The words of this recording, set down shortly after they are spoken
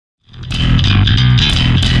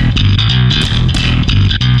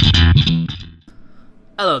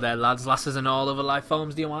Hello there lads, lasses and all other life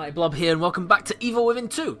forms, the Almighty Blob here and welcome back to Evil Within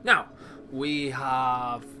 2. Now, we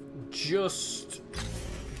have just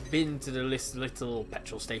been to the little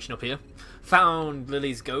petrol station up here, found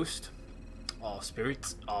Lily's ghost, or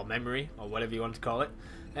spirit, or memory, or whatever you want to call it,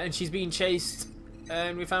 and she's being chased,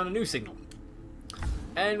 and we found a new signal.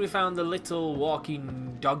 And we found the little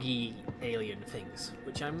walking doggy alien things,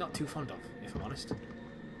 which I'm not too fond of, if I'm honest.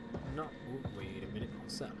 Wait a minute,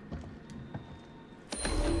 what's that?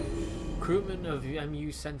 Recruitment of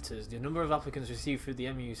MU centres. The number of applicants received through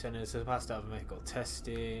the MU centres surpassed that of medical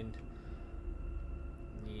testing.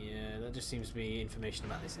 Yeah, that just seems to be information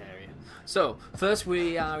about this area. So, first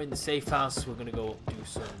we are in the safe house. We're going to go do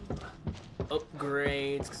some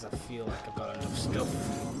upgrades because I feel like I've got enough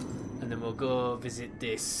stuff. And then we'll go visit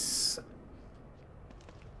this.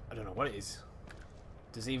 I don't know what it is.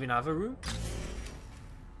 Does it even have a room?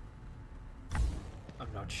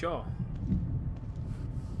 I'm not sure.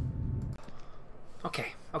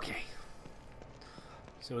 Okay.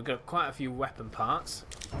 So we've got quite a few weapon parts.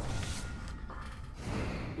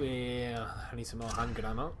 I need some more handgun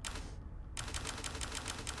ammo.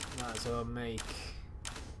 Might as well make...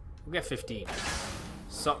 We'll get 15.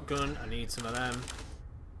 Shotgun, I need some of them.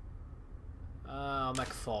 I'll make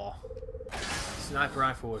 4. Sniper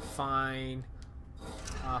rifle, we're fine.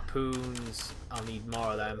 Harpoons, I'll need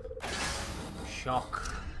more of them.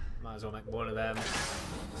 Shock, might as well make 1 of them.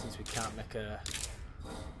 Since we can't make a...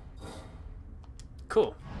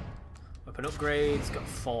 Cool. Weapon upgrades, got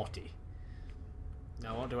 40.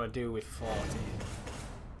 Now what do I do with 40?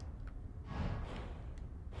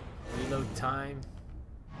 Reload time.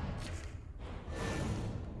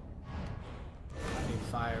 I can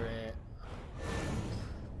fire it.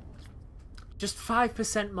 Just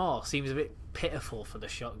 5% more seems a bit pitiful for the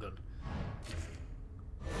shotgun.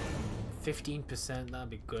 15%, that'd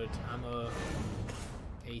be good. Ammo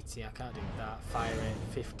 80, I can't do that. Fire rate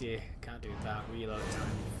 50, can't do that. Reload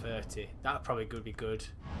time 30. That probably could be good.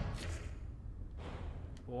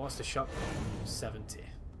 Well, what's the shotgun? 70.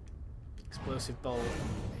 Explosive bolt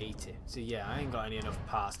 80. So yeah, I ain't got any enough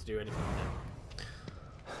parts to do anything with it.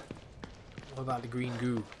 What about the green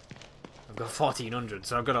goo? I've got 1400,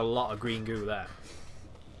 so I've got a lot of green goo there.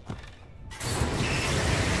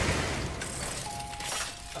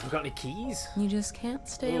 Have I got any keys? You just can't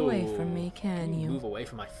stay away from me, can you? Move away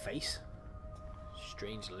from my face.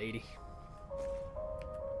 Strange lady.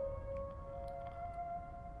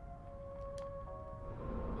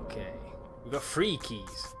 Okay, we've got 3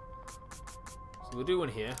 keys. So we'll do one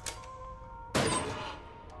here.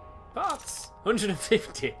 Parts!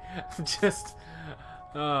 150! I'm just...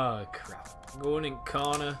 Oh crap. Going in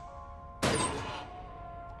corner.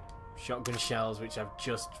 Shotgun shells, which I've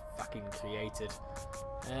just fucking created.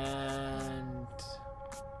 And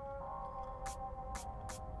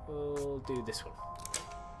we'll do this one.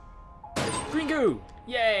 Green goo!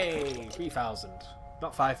 Yay! 3,000.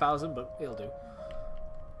 Not 5,000, but it'll do.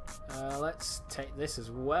 Let's take this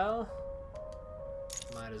as well.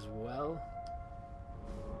 Might as well.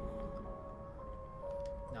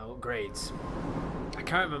 Now upgrades. I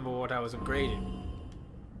can't remember what I was upgrading.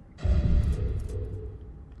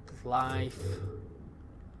 Life.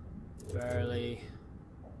 Barely.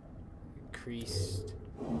 Increased.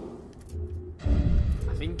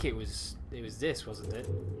 I think it was this, wasn't it?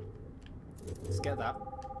 Let's get that.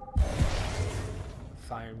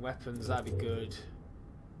 Firing weapons, that'd be good.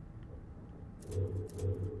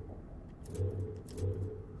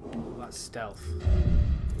 That's stealth.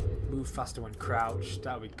 Move faster when crouched,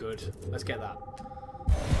 that'd be good. Let's get that.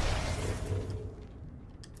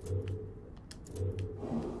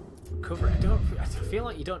 Recovery. I feel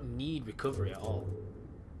like you don't need recovery at all.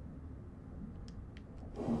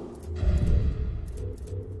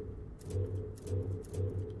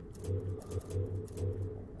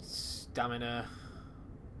 Stamina.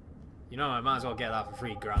 You know, I might as well get that for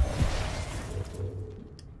 3 grand.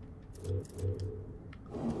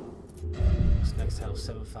 What's next? Health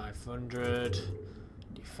 7,500.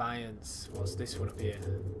 Defiance. What's this one up here?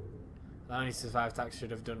 Allowing you to survive attacks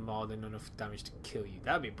should have done more than enough damage to kill you.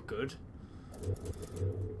 That'd be good.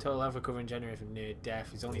 Total health recovery generated from near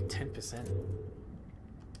death is only 10%.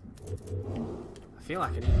 I feel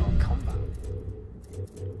like I need more combat.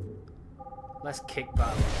 Less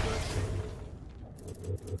kickback would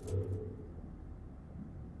be good.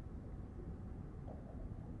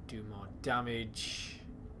 Do more damage.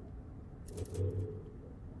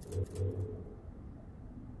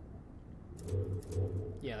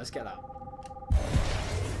 Yeah, let's get that.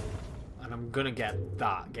 And I'm gonna get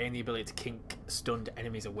that. Gain the ability to kink stunned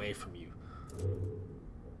enemies away from you.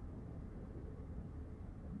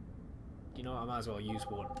 You know what? I might as well use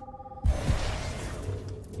one.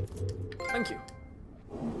 Thank you.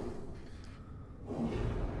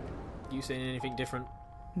 You saying anything different?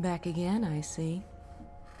 Back again, I see.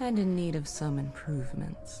 And in need of some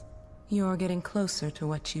improvements. You're getting closer to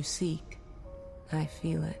what you seek. I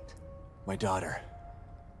feel it. My daughter.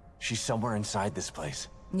 She's somewhere inside this place.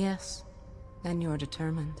 Yes, and you're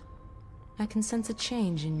determined. I can sense a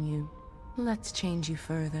change in you. Let's change you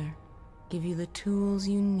further. Give you the tools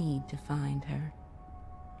you need to find her.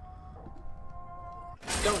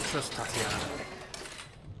 Don't trust Tatiana.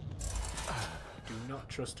 Do not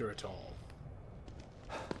trust her at all.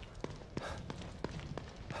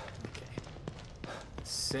 Okay.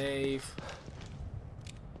 Save.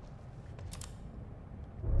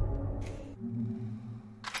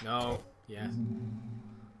 No. Yes.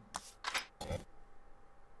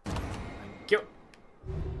 Thank you.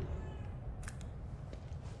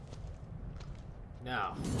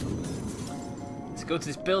 Now, let's go to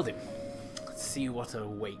this building. Let's see what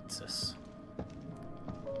awaits us.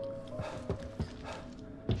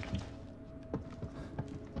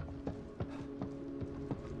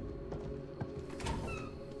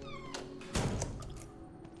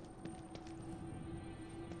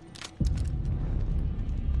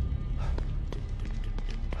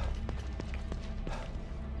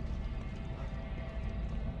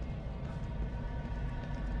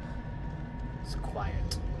 It's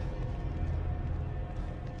quiet.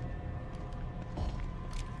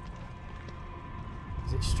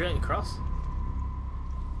 Is it straight across?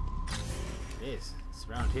 It is. It's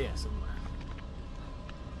around here somewhere.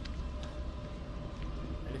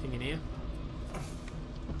 Anything in here?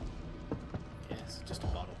 Yes, just a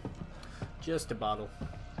bottle. Just a bottle.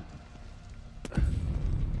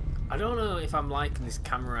 I don't know if I'm liking this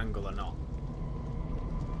camera angle or not.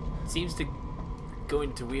 It seems to go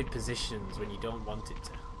into weird positions when you don't want it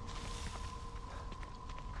to.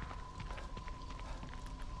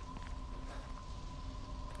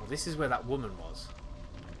 Well, this is where that woman was.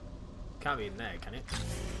 Can't be in there, can it?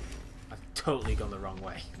 I've totally gone the wrong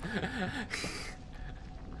way.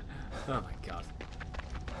 Oh my god.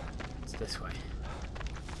 It's this way.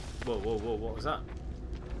 Whoa, whoa, whoa, what was that?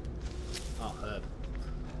 Oh, herb.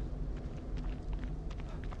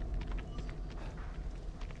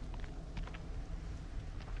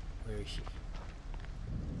 Where is she?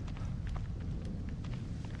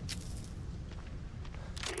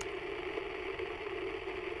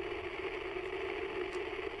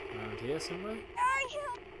 Around here somewhere?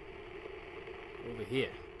 Over here.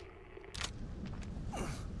 Yeah,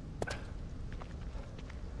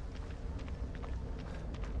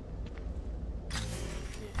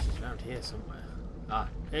 she's around here somewhere. Ah,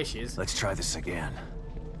 here she is. Let's try this again.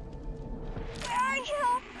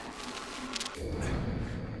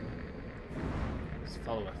 Let's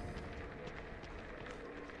follow her.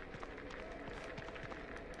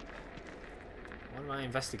 What am I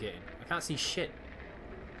investigating? I can't see shit.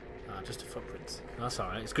 Ah, just a footprint. That's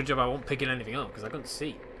alright. It's a good job I won't pick anything up because I couldn't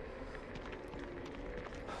see.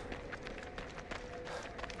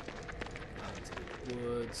 Into the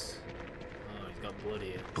woods. Oh, he's got blood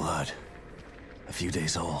here. Blood. A few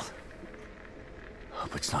days old.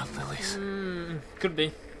 Hope it's not Lily's. Could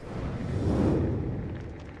be.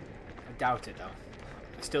 I doubt it though.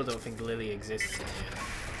 I still don't think Lily exists in here.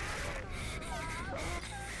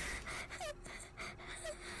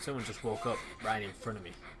 Someone just woke up right in front of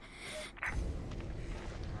me.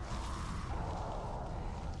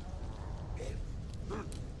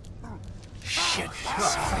 Shit.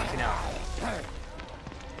 Fucking hell.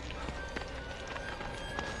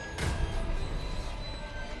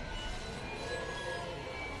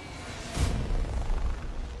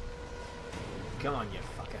 Come on, you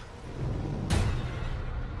fucker.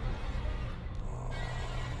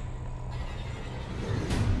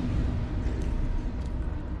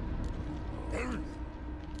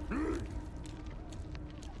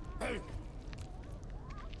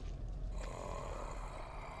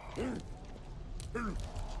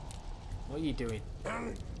 What are you doing?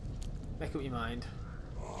 Make up your mind.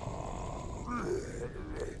 Oh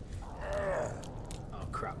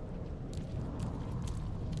crap.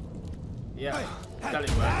 Yeah, that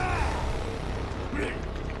didn't work.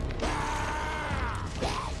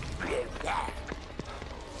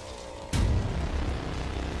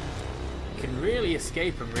 You can really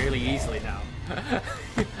escape them really easily now.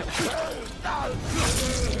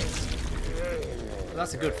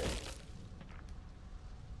 That's a good thing.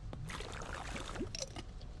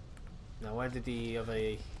 Now where did the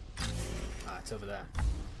other... Ah, it's over there.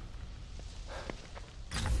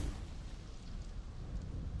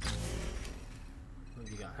 What have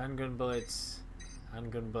you got? Handgun bullets.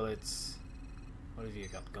 Handgun bullets. What have you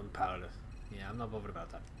got? Gunpowder. Yeah, I'm not bothered about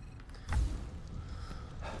that.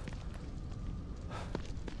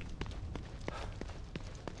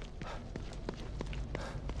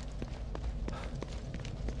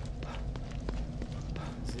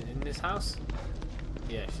 Is it in this house?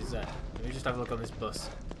 Yeah, she's there. Let me just have a look on this bus.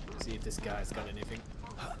 See if this guy's got anything.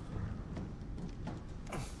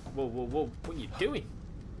 Whoa, whoa, whoa. What are you doing?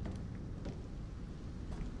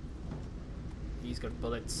 He's got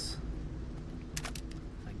bullets.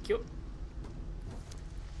 Thank you.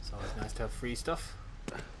 It's always nice to have free stuff.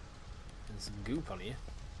 And some goop on here.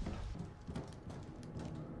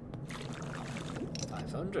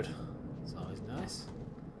 500. It's always nice.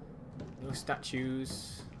 No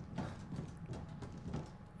statues.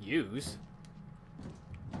 Use?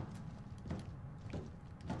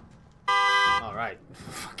 Alright.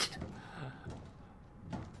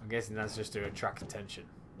 I'm guessing that's just to attract attention.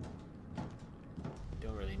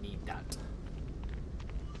 Don't really need that.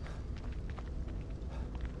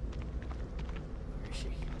 Where is she?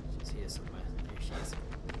 She's here somewhere. There she is.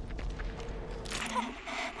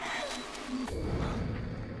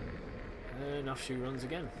 And off she runs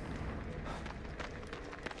again.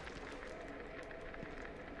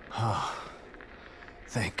 Oh,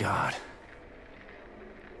 thank God.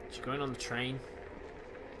 She's going on the train.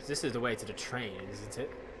 This is the way to the train, isn't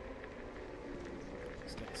it?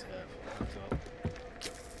 This guy's herb. That's all.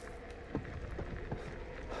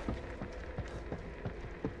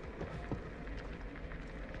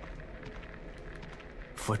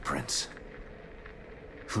 Footprints.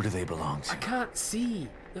 Who do they belong to? I can't see.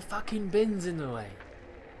 The fucking bin's in the way.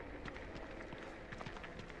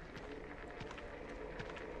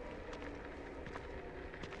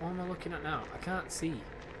 What am I looking at now? I can't see.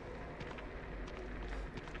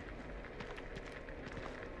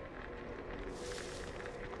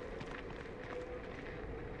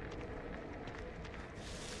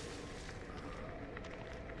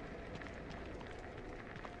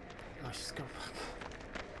 Oh, she's gone back.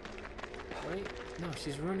 Wait, no,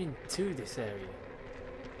 she's running to this area.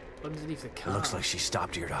 Underneath the car. It looks like she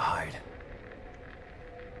stopped here to hide.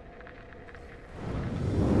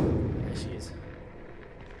 There she is.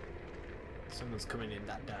 Someone's coming in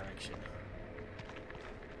that direction.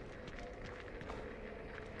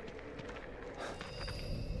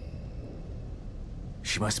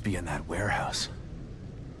 She must be in that warehouse.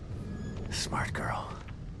 Smart girl.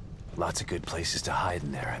 Lots of good places to hide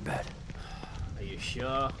in there, I bet. Are you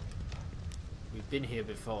sure? We've been here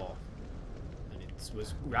before. And it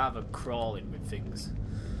was rather crawling with things.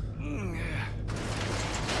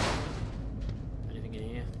 Anything in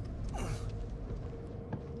here?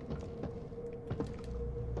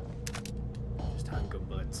 Just handgun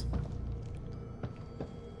bullets.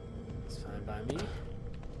 It's fine by me.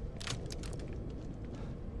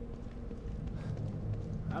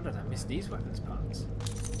 How did I miss these weapons parts?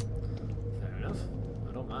 Fair enough.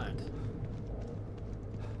 I don't mind.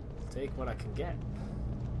 I'll take what I can get.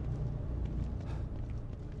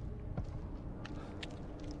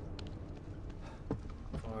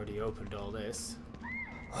 I've already opened all this.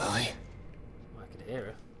 Lily? Oh, I could hear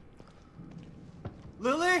her.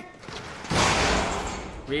 Lily?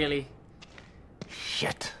 Really?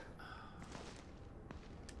 Shit.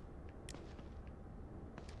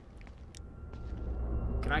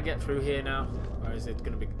 Can I get through here now? Or is it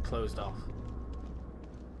going to be closed off?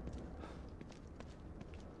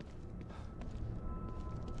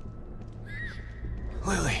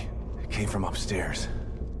 Lily. It came from upstairs.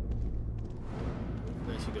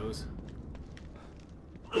 There she goes.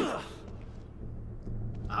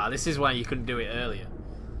 Ah, this is why you couldn't do it earlier.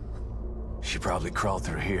 She probably crawled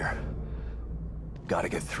through here. Gotta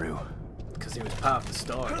get through. Because it was part of the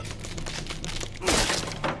story.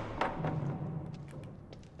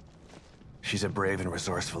 She's a brave and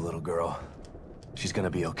resourceful little girl. She's gonna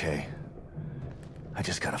be okay. I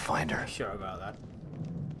just gotta find her. Sure about that.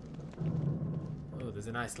 Oh, there's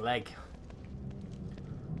a nice leg.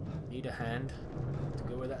 Need a hand to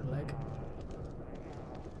go with that leg.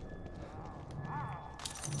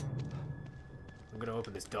 I'm gonna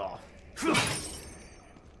open this door.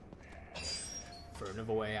 For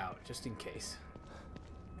another way out, just in case.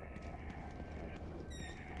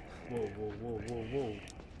 Whoa, whoa, whoa, whoa, whoa.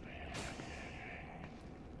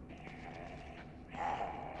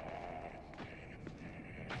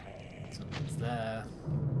 Someone's there.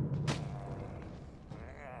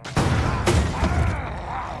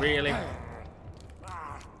 Really?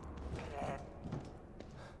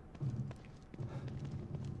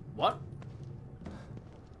 What?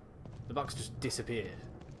 The box just disappeared.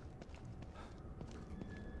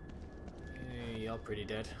 Hey, you're pretty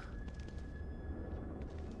dead.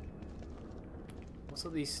 What's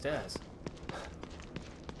up these stairs?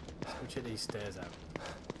 Let's go check these stairs out.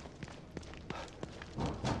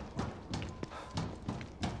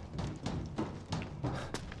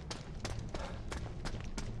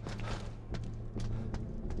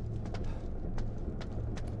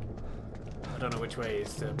 I don't know which way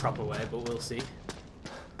is the proper way, but we'll see.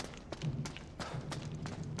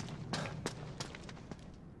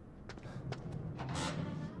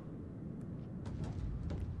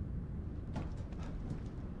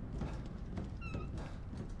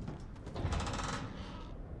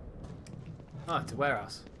 Oh, it's a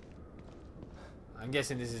warehouse. I'm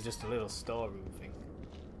guessing this is just a little storeroom thing.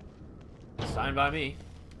 It's fine by me.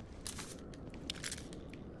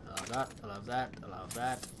 I love that, I love that, I love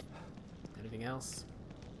that. Anything else?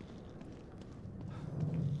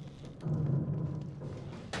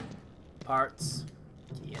 Parts.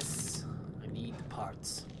 Yes. I need the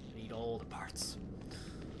parts. I need all the parts.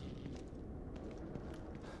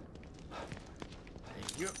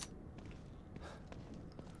 Thank you.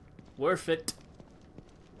 Worth it.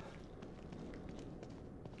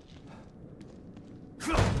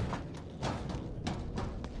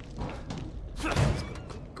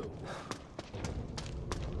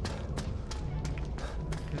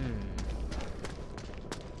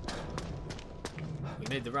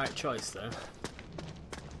 Made the right choice though.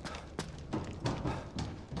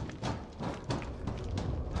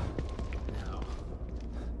 Now,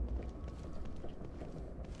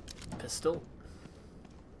 pistol.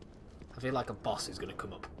 I feel like a boss is gonna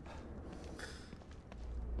come up.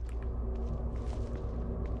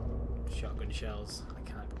 Shotgun shells. I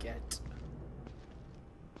can't get.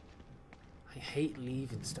 I hate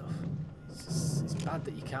leaving stuff. It's bad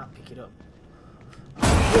that you can't pick it up.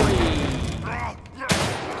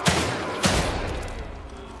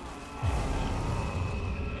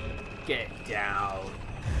 Get down.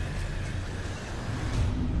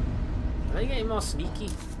 Are they getting more sneaky?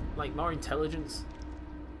 Like more intelligence?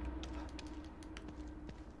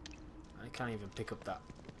 I can't even pick up that.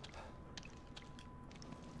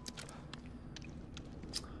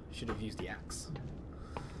 Should have used the axe.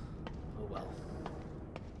 Oh well.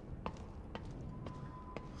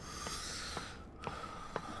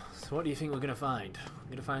 So what do you think we're gonna find?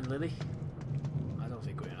 We're gonna find Lily? I don't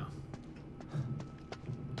think we are.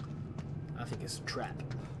 I think it's a trap.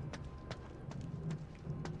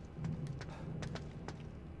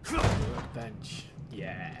 Workbench.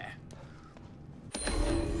 Yeah.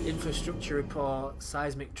 Infrastructure report.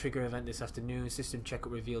 Seismic trigger event this afternoon. System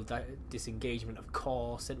checkup revealed disengagement of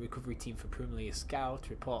core. Sent recovery team for Primley Scout.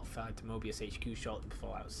 Report found to Mobius HQ shortly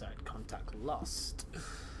before outside contact lost.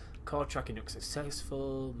 Core tracking looks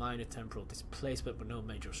successful. Minor temporal displacement but no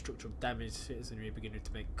major structural damage. Citizenry beginning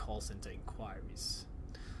to make call center inquiries.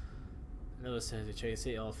 Another center chase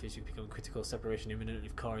it off is you become critical separation imminent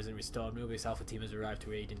if core isn't restored. Mobius Alpha team has arrived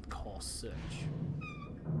to aid in core search.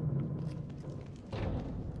 I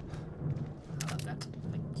love that.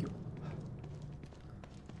 Thank you.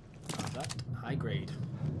 I love that. High grade.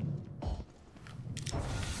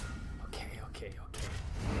 Okay.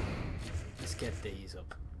 Let's get these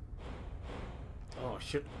up. Oh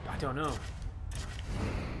shit, I don't know.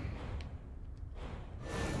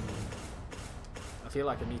 I feel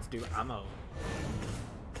like I need to do ammo.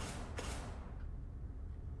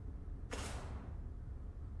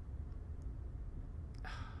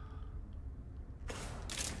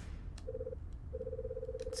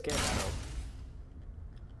 Let's get that up.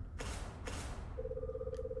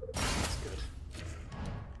 That's good.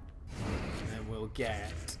 And then we'll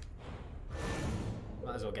get...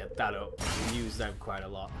 Might as well get that up. We use them quite a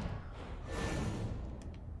lot.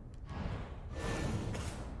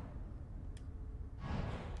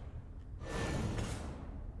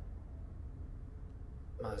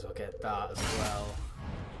 Might as well get that as well.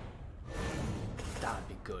 That'd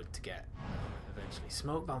be good to get eventually.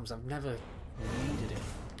 Smoke bombs, I've never needed it.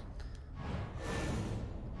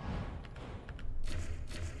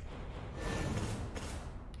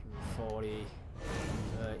 Give me 40,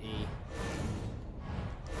 30,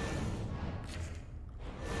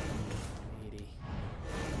 80.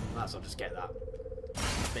 Might as well just get that.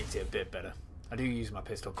 Makes it a bit better. I do use my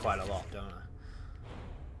pistol quite a lot, don't I?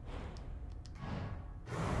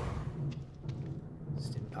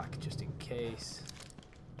 Pack just in case.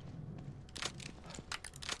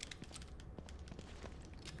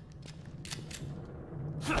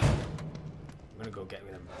 I'm gonna go get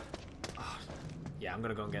them. Oh, yeah, I'm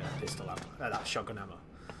gonna go and get that pistol ammo, that shotgun ammo.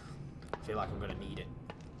 I feel like I'm gonna need it.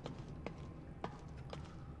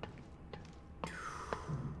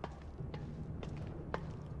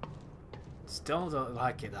 Still don't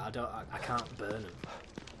like it that I can't burn them.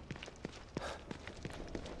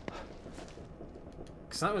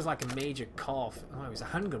 so that was like a major cough. Oh, it was a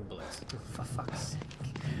handgun bullet. For fuck's sake.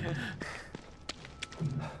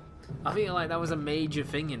 I feel like that was a major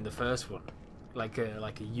thing in the first one. Like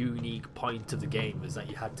a unique point of the game was that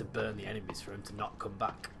you had to burn the enemies for them to not come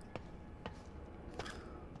back.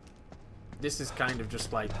 This is kind of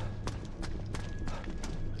just like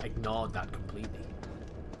ignored that completely.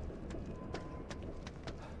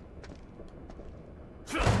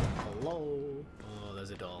 Hello. Oh,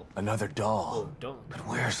 there's a doll. Another doll. Oh, don't. But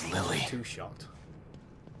where's Lily? Two shot.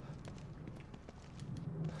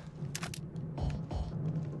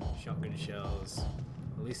 Shotgun shells.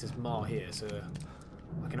 At least there's more here, so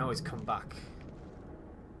I can always come back.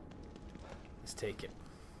 Let's take it.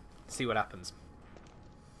 See what happens.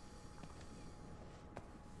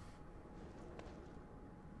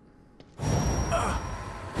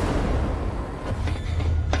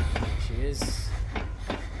 She is.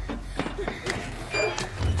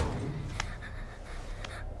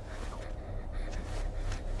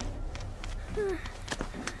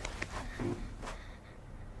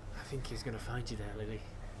 I think he's gonna find you there, Lily.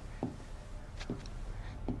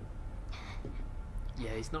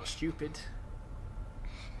 Yeah, he's not stupid.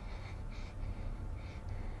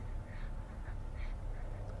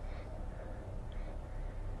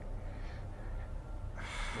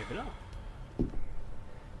 Maybe not.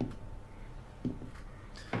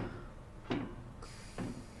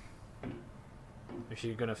 If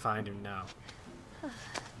you're gonna find him now.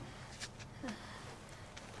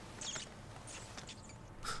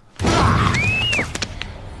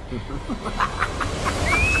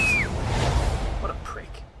 What a prick.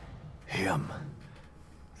 Him.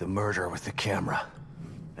 The murderer with the camera.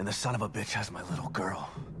 And the son of a bitch has my little girl.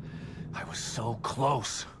 I was so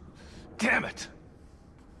close. Damn it!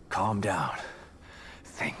 Calm down.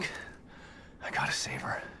 Think. I gotta save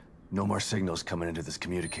her. No more signals coming into this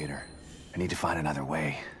communicator. I need to find another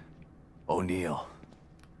way. O'Neill.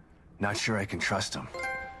 Not sure I can trust him.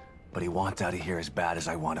 But he wants out of here as bad as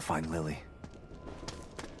I want to find Lily.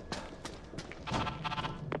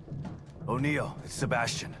 O'Neill, it's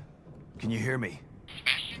Sebastian. Can you hear me?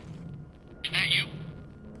 Sebastian? Is that you?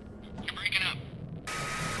 You're breaking up.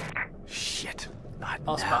 Shit. Not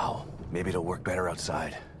Boss now. battle. Maybe it'll work better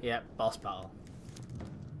outside. Yeah, boss battle.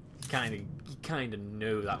 You kinda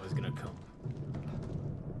knew that was gonna come.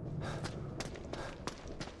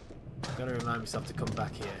 Gotta remind myself to come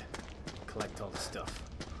back here, collect all the stuff.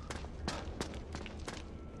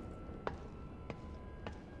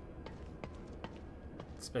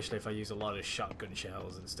 Especially if I use a lot of shotgun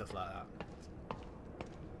shells and stuff like that.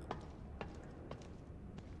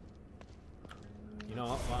 You know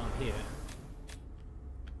what, while I'm here,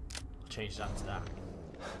 I'll change that to that.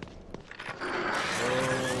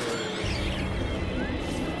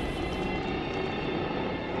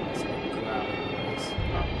 It's a big crowd anyways.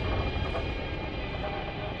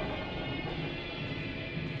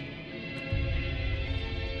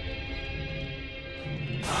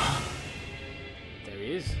 There he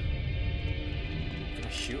is. Can I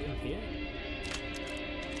shoot him here?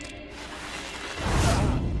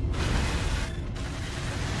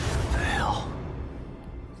 What the hell?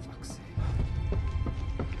 Fuck's sake.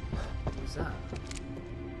 What's that?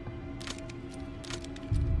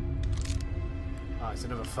 Oh, it's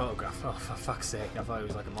another photograph. Oh, for fuck's sake. I thought it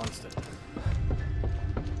was like a monster.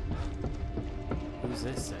 Who's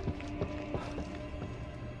this then?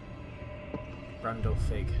 Brando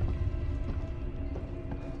Fig.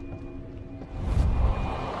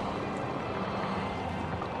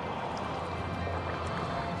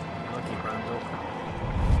 Lucky Brando.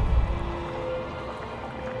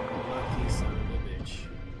 Lucky son of a bitch.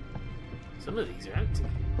 Some of these are empty.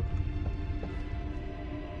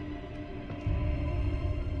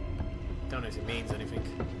 Don't know if it means anything.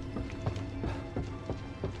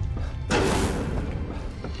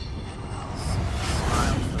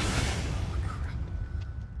 Smile for me. Oh, crap.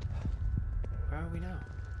 Where are we now?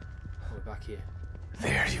 Oh, we're back here.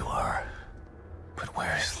 There you are. But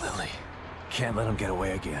where's Lily? Can't let him get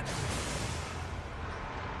away again.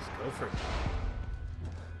 Let's go for it.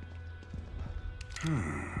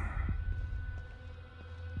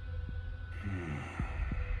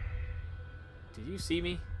 Did you see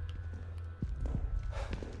me?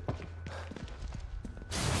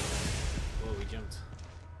 Oh, we jumped.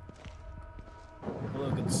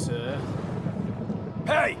 Hello, good sir.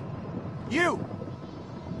 Hey! You!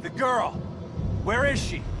 The girl! Where is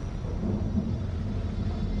she?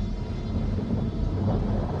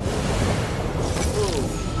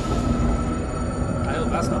 I hope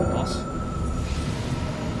that's not a boss.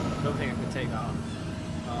 Don't think I can take that on.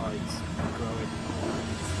 Oh, he's growing.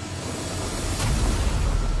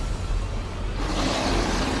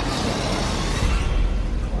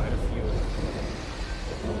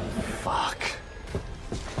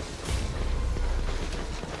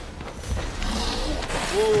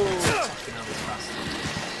 Fucking hell, it's fast.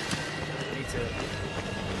 I need to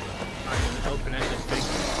find an open-ended thing.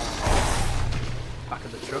 Back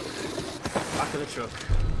of the truck. Back of the truck.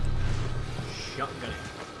 Shotgun it.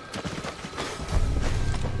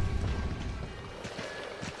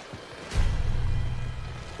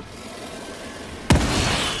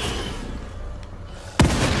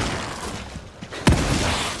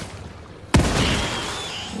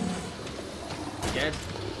 Dead.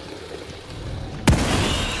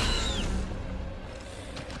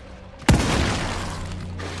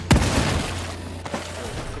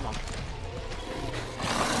 Oh, come on.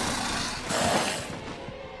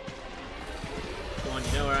 Come on,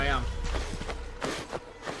 you know where I am.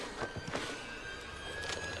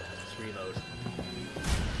 Let's reload.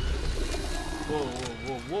 Whoa,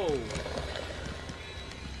 whoa, whoa, whoa.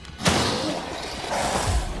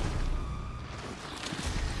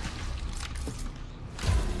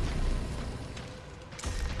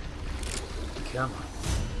 Come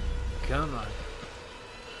on. Come on.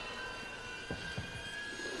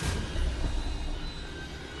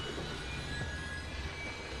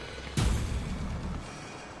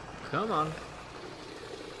 Come on.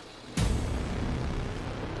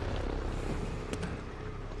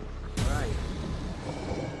 Right.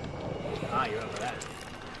 Ah, you're over there.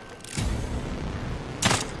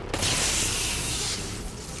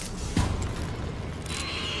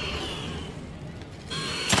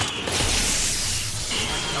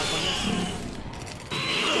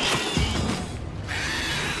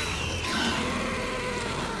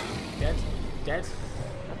 Dead? Dead?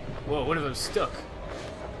 Whoa, one of them's stuck.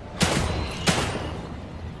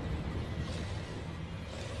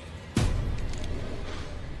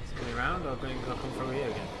 Is it coming around or going to come from here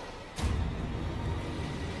again?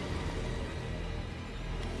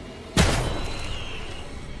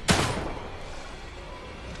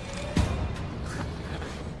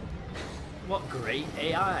 What great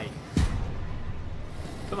AI!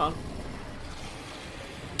 Come on.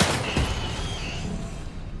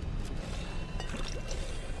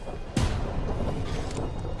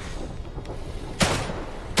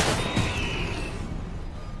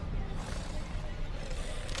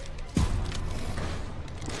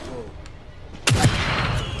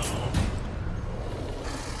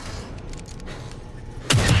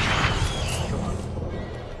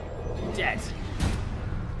 Dead.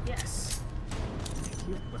 Yes. Thank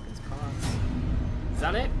you. Weapons parts. Is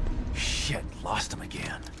that it? Shit, lost him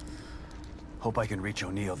again. Hope I can reach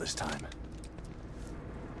O'Neill this time.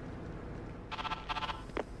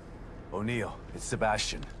 O'Neill, it's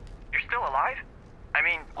Sebastian. You're still alive? I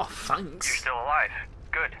mean, Oh, thanks. you're still alive.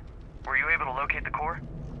 Good. Were you able to locate the core?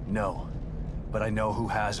 No, but I know who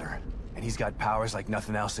has her. And he's got powers like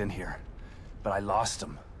nothing else in here. But I lost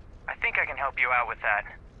him. I think I can help you out with that.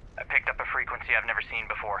 I picked up a frequency I've never seen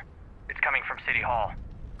before. It's coming from City Hall.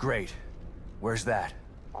 Great. Where's that?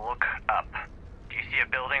 Look up. Do you see a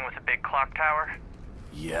building with a big clock tower?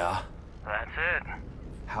 Yeah? That's it.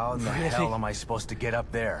 How in the Really? hell am I supposed to get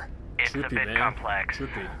up there? It's a Trippy, bit man. complex.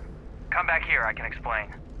 Trippy. Come back here, I can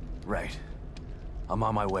explain. Right. I'm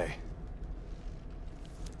on my way.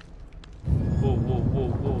 Whoa, whoa, whoa,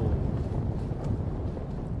 whoa.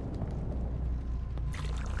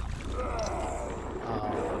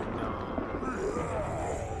 Oh, no.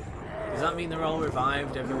 Does that mean they're all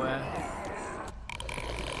revived everywhere?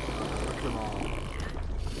 Look at them all.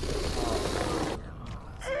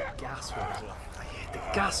 Oh, gas ones. I hate the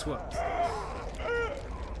gas ones.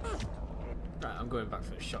 Right, I'm going back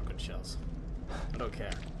for the shotgun shells. I don't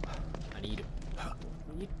care. I need them.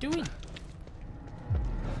 What are you doing?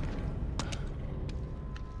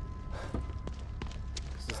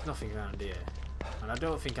 There's nothing around here, and I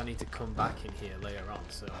don't think I need to come back in here later on,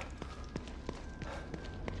 so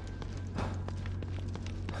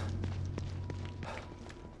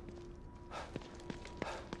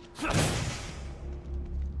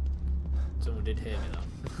someone did hear me though.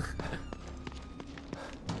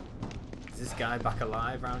 Is this guy back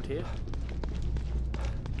alive around here?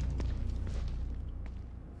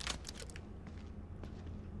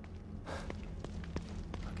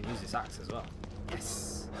 I can use this axe as well.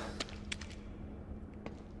 Yes.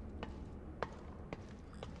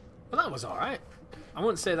 Well, that was alright. I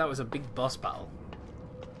wouldn't say that was a big boss battle.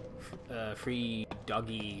 Three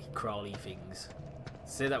doggy crawly things.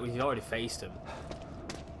 Say that we've already faced them.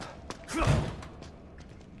 Stim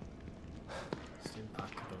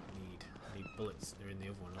pack I don't need. I need bullets. They're in the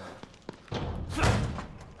other one.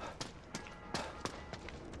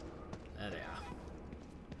 There they are.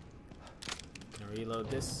 Can I reload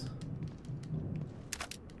this?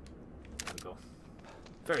 There we go.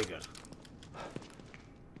 Very good.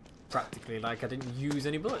 practically like I didn't use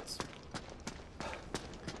any bullets.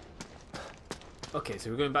 Okay, so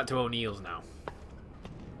we're going back to O'Neill's now.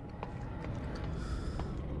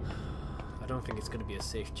 I don't think it's going to be a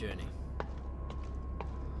safe journey.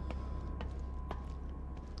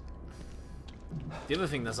 The other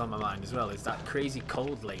thing that's on my mind as well is that crazy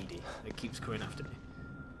cold lady that keeps coming after me.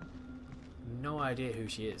 No idea who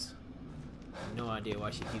she is. No idea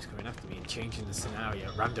why she keeps coming after me and changing the scenario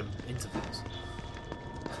at random intervals.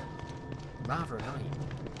 Rather annoying.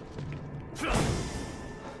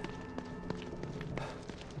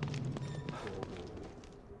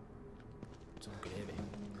 Someone could hear me.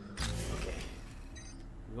 Okay.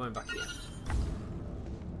 We're going back here.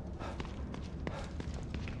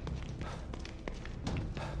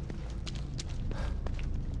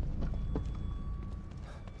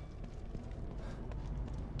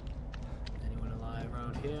 Anyone alive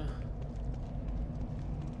around here?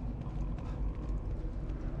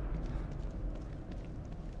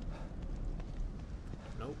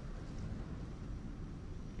 Nope.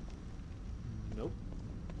 Nope.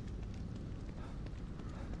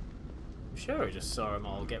 I'm sure I just saw them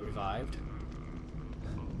all get revived.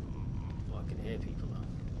 Well, I can hear people though.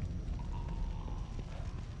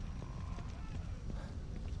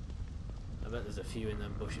 I bet there's a few in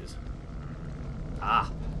them bushes.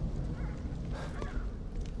 Ah!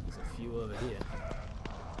 There's a few over here.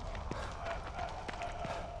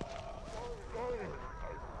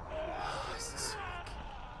 Oh, it's the smoke.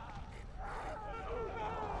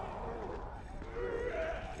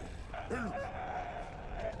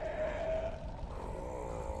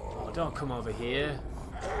 Oh, don't come over here.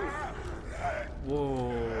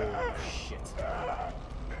 Whoa, shit.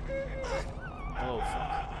 Oh,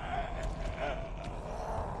 fuck.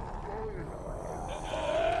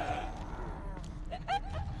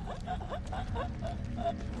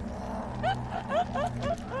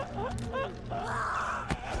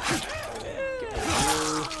 Get rid of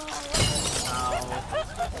you.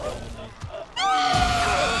 Ow.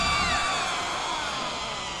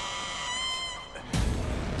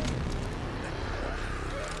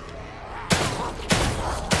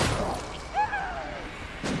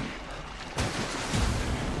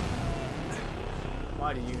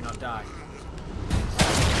 Why did you not die?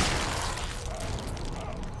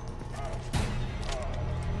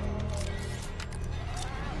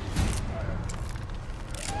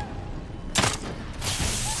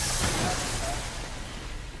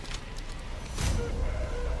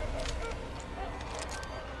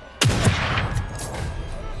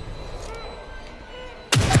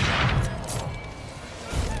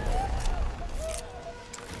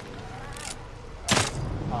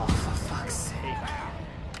 Oh, for fuck's sake.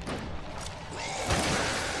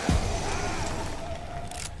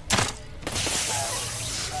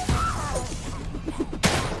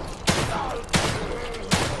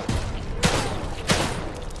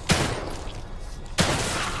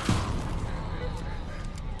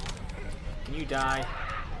 Can you die?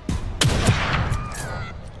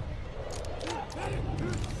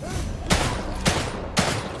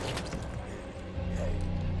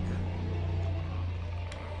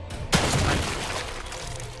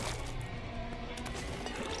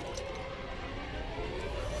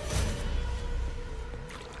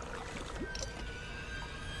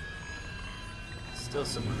 Still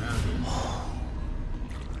someone around here.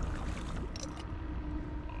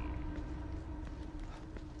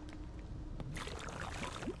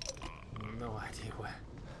 No idea where.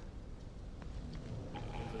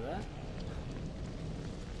 Over there?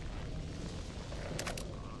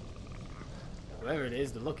 Whoever it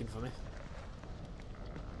is, they're looking for me.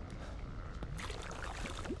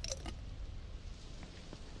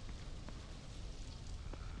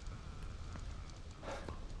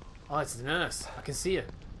 Oh, it's the nurse. I can see her.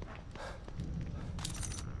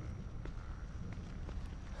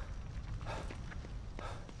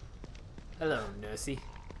 Hello, nursey.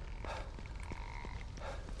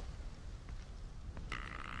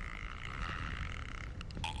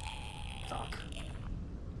 Fuck.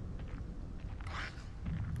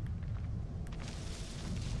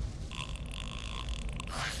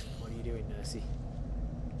 What are you doing, nursey?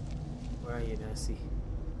 Where are you, nursey?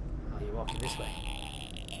 Oh, you're walking this way.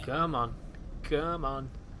 Come on, come on,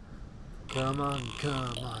 come on,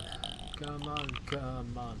 come on, come on,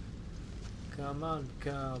 come on, come on,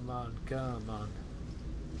 come on, come on.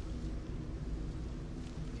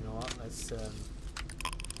 You know what? Let's where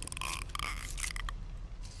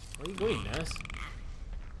are you going, nurse?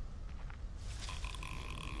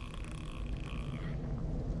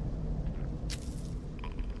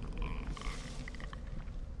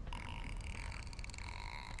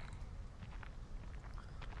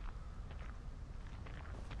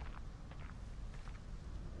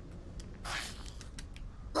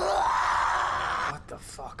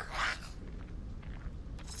 fuck.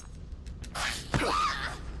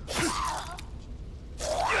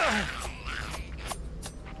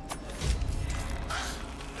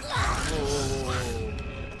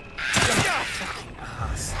 Fucking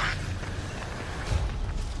ass.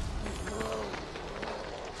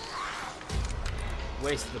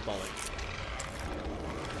 Wasted the bullet.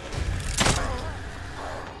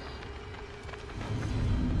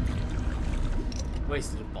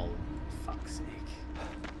 Wasted a bullet. Fuck's sake.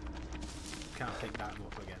 Can't pick that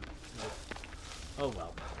up again. Nope. Oh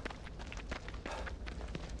well.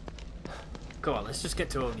 Come on, let's just get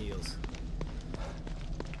to O'Neill's.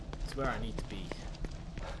 It's where I need to be.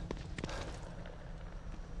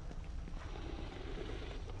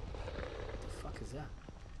 What the fuck is that?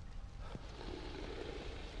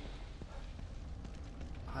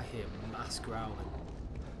 I hear mass growling.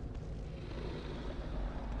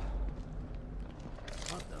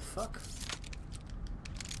 What the fuck?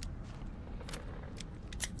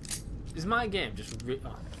 Is my game just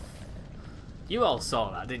oh. You all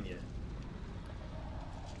saw that, didn't you?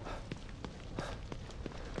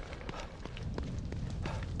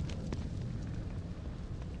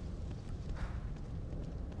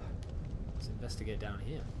 Let's investigate down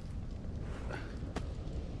here.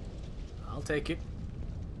 I'll take it.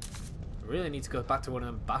 I really need to go back to one of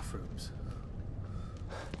them bathrooms.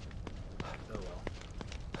 Oh well.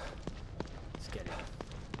 Let's get in.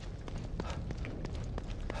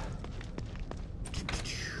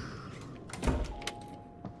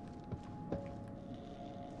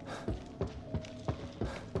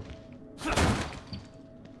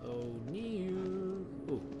 Oh, new.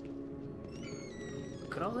 Ooh.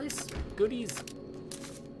 Look at all this goodies.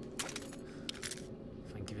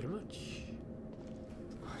 Thank you very much.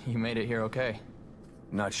 You made it here okay.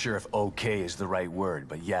 Not sure if okay is the right word,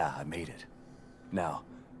 but yeah, I made it. Now,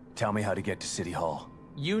 tell me how to get to City Hall.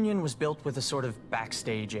 Union was built with a sort of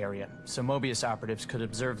backstage area, so Mobius operatives could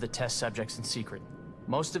observe the test subjects in secret.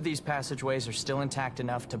 Most of these passageways are still intact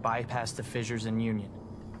enough to bypass the fissures in Union.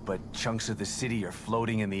 But chunks of the city are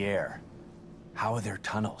floating in the air. How are there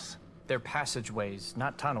tunnels? They're passageways,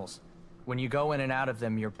 not tunnels. When you go in and out of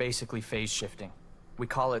them, you're basically phase shifting. We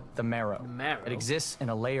call it the marrow. The marrow? It exists in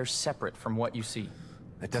a layer separate from what you see.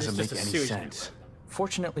 That doesn't It's make just a any sewage sense. network.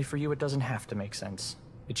 Fortunately for you, it doesn't have to make sense.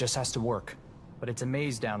 It just has to work. But it's a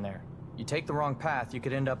maze down there. You take the wrong path, you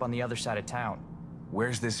could end up on the other side of town.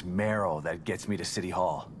 Where's this marrow that gets me to City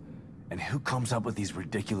Hall? And who comes up with these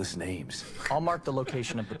ridiculous names? I'll mark the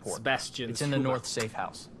location of the port. Sebastian's It's in the Hula. north safe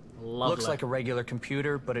house. Lovely. Looks like a regular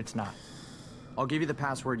computer, but it's not. I'll give you the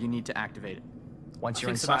password you need to activate it. Once I you're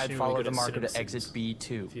think inside, Sebastian will be follow good the at marker cinema to exit scenes,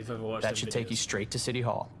 B2. if you've ever watched That them should take you videos. straight to City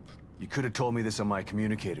Hall. You could have told me this on my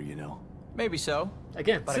communicator, you know. Maybe so,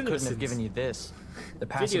 Again, but I couldn't have given you this. The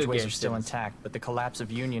passageways game are still sims. intact, but the collapse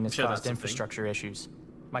of Union has Sure, that's caused the thing. infrastructure issues.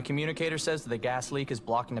 My communicator says that the gas leak is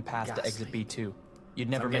blocking the path to Gas exit leak. B2. You'd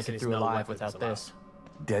never I'm make guessing it it's through no alive weapons without allowed. this.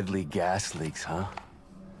 Deadly gas leaks, huh?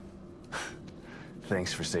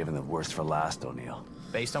 Thanks for saving the worst for last, O'Neill.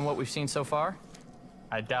 Based on what we've seen so far,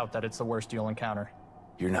 I doubt that it's the worst you'll encounter.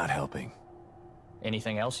 You're not helping.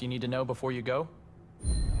 Anything else you need to know before you go?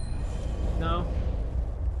 No.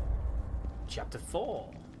 Chapter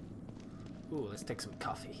 4. Ooh, let's take some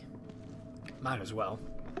coffee. Might as well.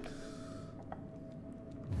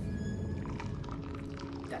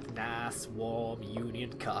 That nice, warm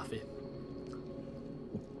Union coffee.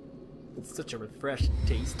 It's such a refreshing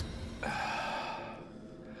taste.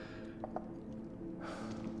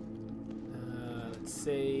 Let's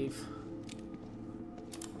save.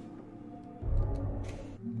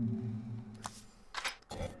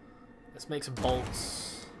 Let's make some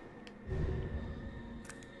bolts.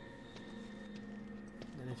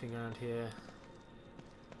 Anything around here?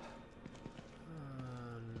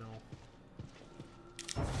 No.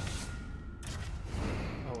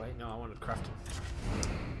 Oh wait, no, I wanted crafting.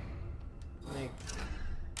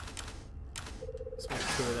 Let's make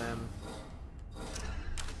 2 of them.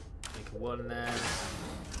 Make 1 there.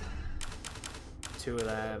 2 of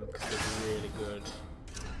them, because they're really good.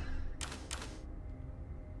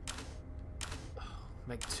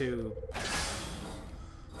 Make 2.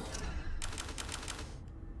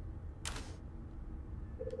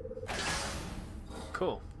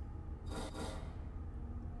 Cool.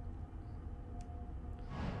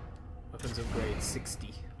 Weapons upgrade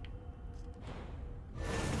 60.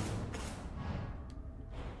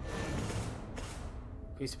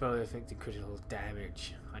 Increase probably affected critical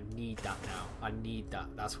damage. I need that now. I need that.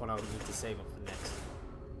 That's what I would need to save up for next.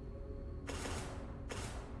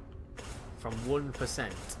 From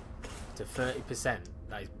 1% to 30%.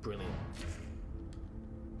 That is brilliant.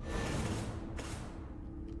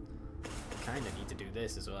 kind of need to do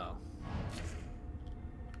this as well.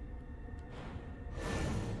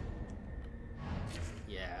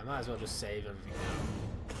 Yeah, I might as well just save everything now.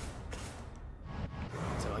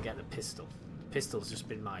 Until I get the pistol. The pistol's just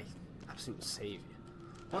been my absolute saviour.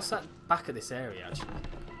 What's that back of this area, actually?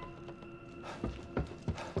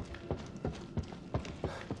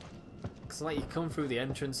 It's like you come through the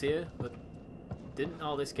entrance here, but didn't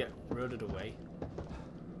all this get rotted away?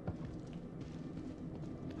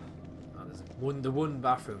 Oh, there's the one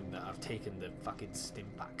bathroom that I've taken the fucking stim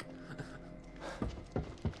pack.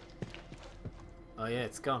 Oh yeah,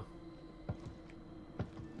 it's gone.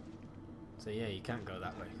 So yeah, you can't go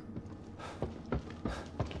that way.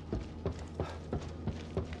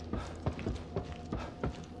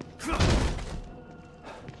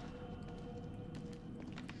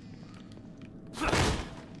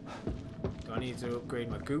 Do I need to upgrade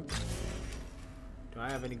my goop? Do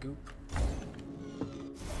I have any goop?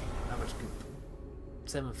 How much goop?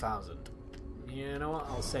 7,000. You know what?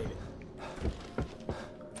 I'll save it.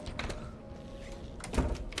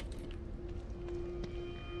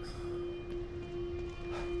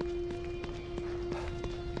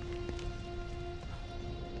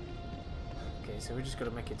 So we just got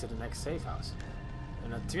to make it to the next safe house.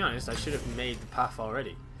 And to be honest, I should have made the path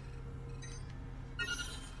already.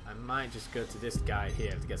 I might just go to this guy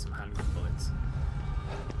here to get some handgun bullets.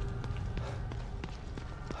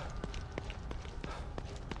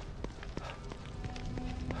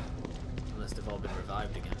 Unless they've all been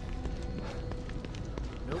revived again.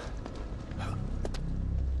 Nope.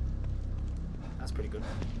 That's pretty good.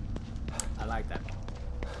 I like that.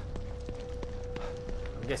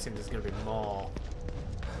 I'm guessing there's going to be more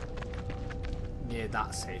near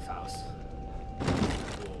that safe house.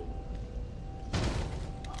 Whoa.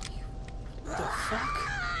 What the fuck?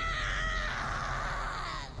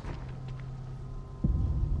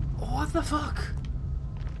 What the fuck?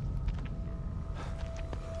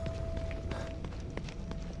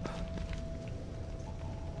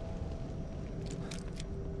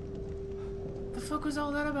 The fuck was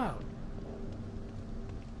all that about?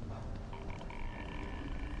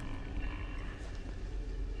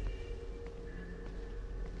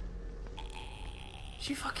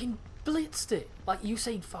 She fucking blitzed it. Like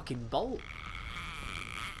Usain fucking Bolt.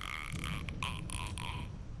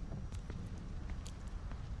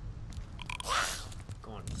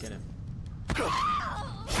 Go on, get him.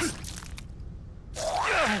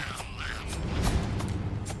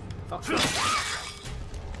 Fuck. Did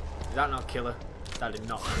that not kill her? That did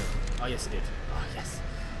not kill her. Oh yes it did. Oh yes.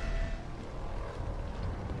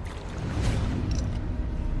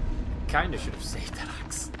 Kinda should have saved that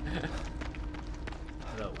axe.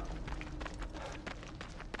 Oh well.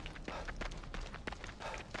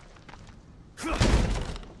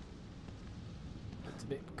 It's a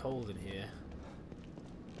bit cold in here.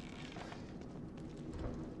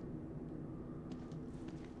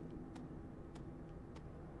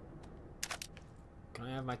 Can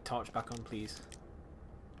I have my torch back on, please?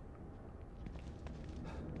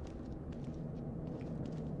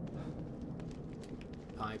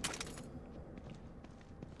 Pipe.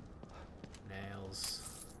 Nails.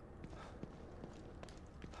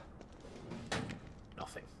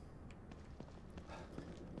 Nothing.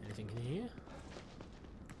 Anything in here?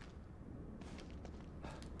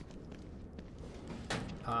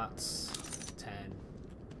 Parts. 10.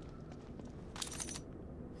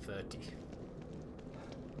 30.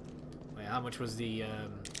 Wait, how much was the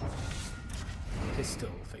pistol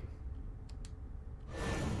thing?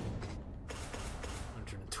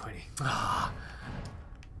 120. Ah.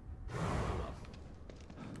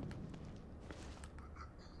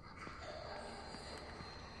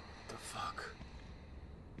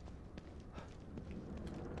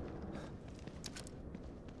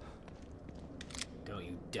 Don't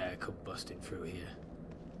you dare come busting through here.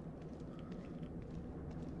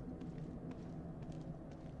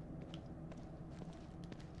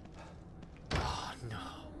 Oh no.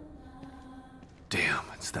 Damn,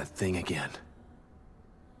 it's that thing again.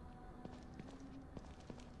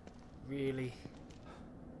 Really?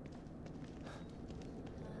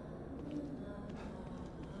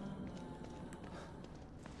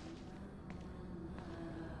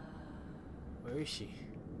 Where is she?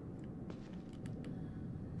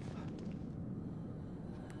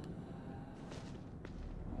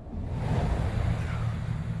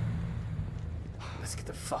 Let's get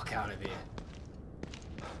the fuck out of here.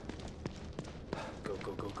 Go,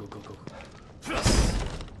 go, go, go, go, go. Yes.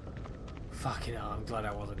 Fucking hell, I'm glad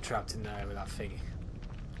I wasn't trapped in there with that thing.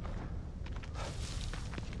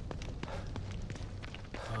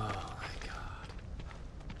 Oh my god.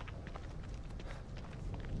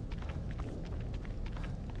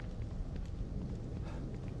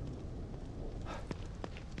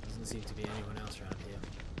 seem to be anyone else around here.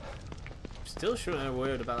 I'm still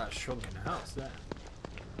worried about that shrunken house there.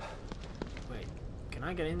 Wait, can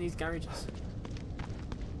I get in these garages?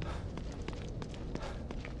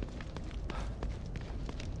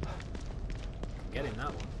 Get in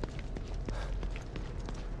that one.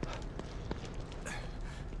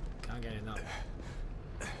 Can't get in that one.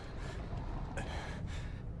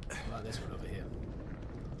 What about this one over here?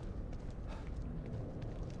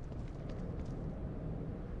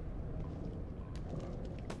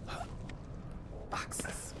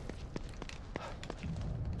 Boxes.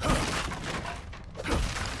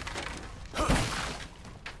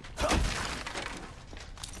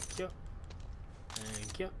 Thank you.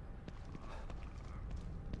 Thank you.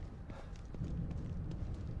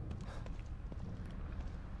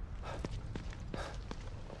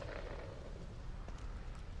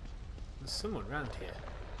 There's someone around here.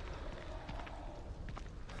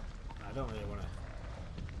 I don't really want to.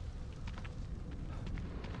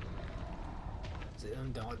 Is it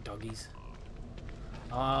them doggies?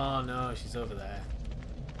 Oh no, she's over there.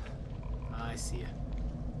 I see her.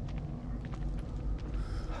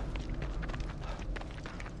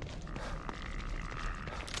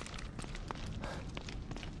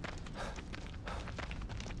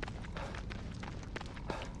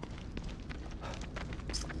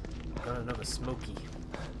 Got another Smoky.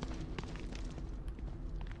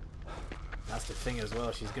 That's the thing as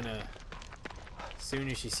well, she's gonna, as soon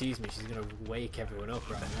as she sees me, she's gonna wake everyone up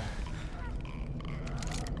right there.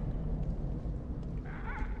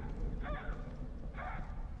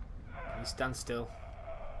 Can you stand still?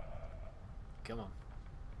 Come on.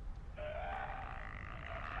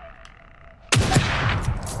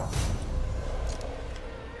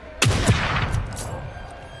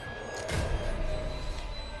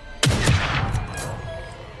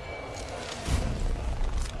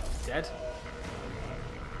 Dead?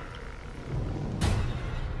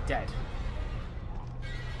 Dead.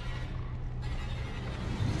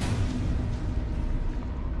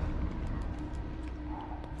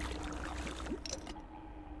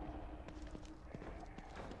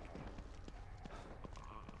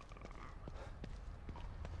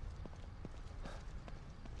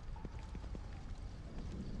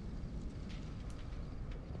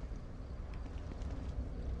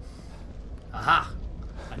 Aha!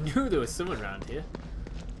 I knew there was someone around here.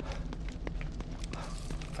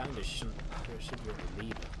 Kinda shouldn't. There should be a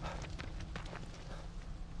leader.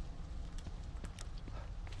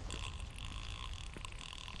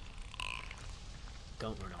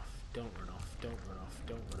 Don't run off. Don't run off. Don't run off.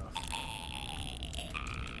 Don't run off.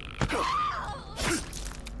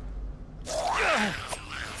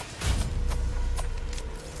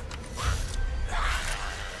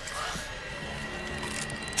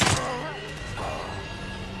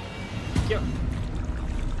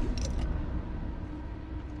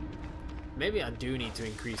 Maybe I do need to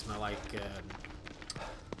increase my like,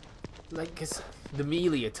 cause the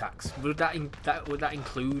melee attacks. Would that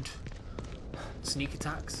include sneak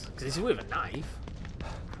attacks? Because it's with a knife.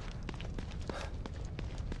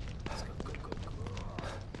 Let's go, go, go.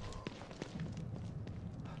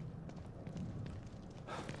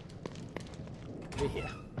 We're here.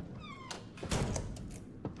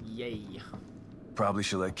 Yay. Probably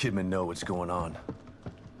should let Kidman know what's going on.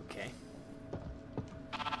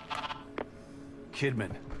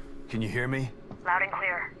 Kidman, can you hear me? Loud and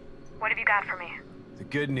clear. What have you got for me? The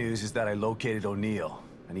good news is that I located O'Neill,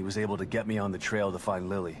 and he was able to get me on the trail to find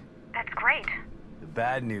Lily. That's great. The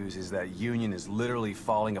bad news is that Union is literally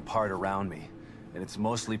falling apart around me, and it's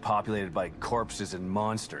mostly populated by corpses and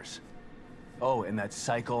monsters. Oh, and that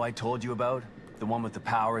psycho I told you about? The one with the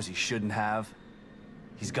powers he shouldn't have?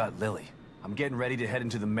 He's got Lily. I'm getting ready to head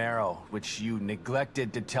into the Marrow, which you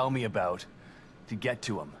neglected to tell me about, to get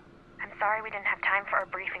to him. Sorry we didn't have time for a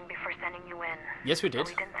briefing before sending you in. Yes, we did. But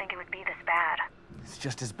we didn't think it would be this bad. It's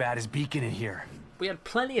just as bad as Beacon in here. We had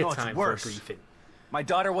plenty of time for a briefing. My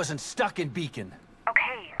daughter wasn't stuck in Beacon.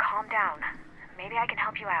 Okay, calm down. Maybe I can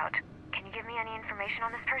help you out. Can you give me any information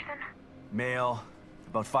on this person? Male,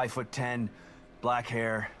 about 5'10", black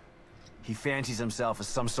hair. He fancies himself as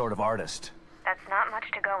some sort of artist. That's not much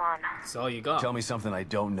to go on. That's all you got. Tell me something I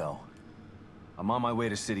don't know. I'm on my way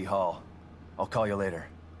to City Hall. I'll call you later.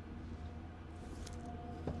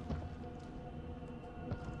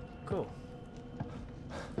 Cool.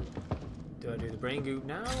 Do I do the brain group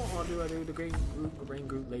now, or do I do the brain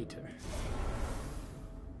group later?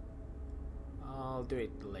 I'll do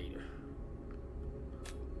it later.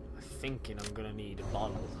 I'm thinking I'm gonna need a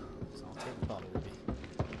bottle, so I'll take the bottle with me.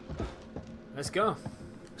 Let's go.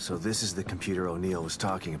 So this is the computer O'Neill was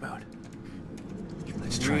talking about.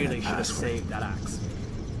 Let's try Really that should have password. saved that axe.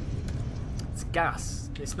 gas.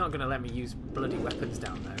 It's not going to let me use bloody weapons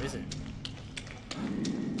down there, is it?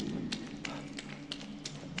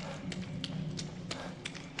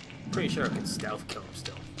 Pretty sure I can stealth kill him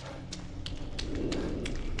still.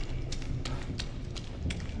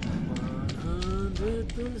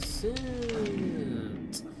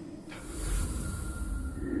 100%.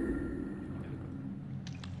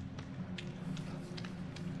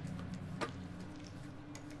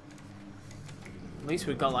 At least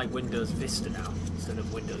we've got like Windows Vista now instead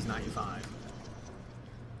of Windows 95.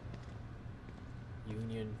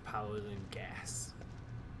 Union, powers and gas.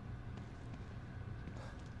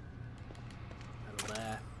 Metal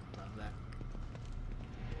there, metal there.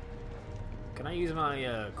 Can I use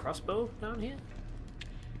my crossbow down here?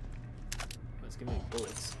 Let's give me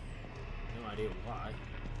bullets. No idea why.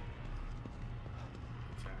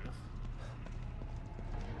 Fair enough.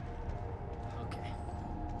 Okay.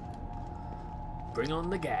 Bring on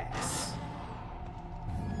the gas.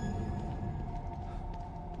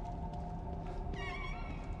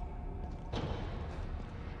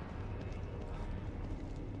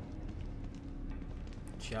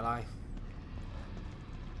 Shall I?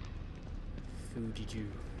 Fujidu.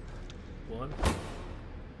 1.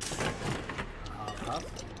 I'll have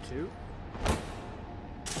 2.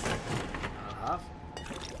 I'll have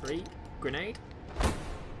 3. Grenade.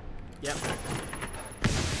 Yep.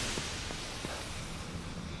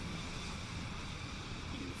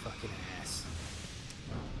 You fucking ass.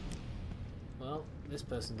 Well, this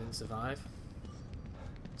person didn't survive.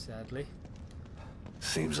 Sadly.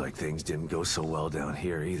 Seems like things didn't go so well down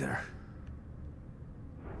here either.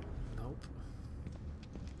 Nope.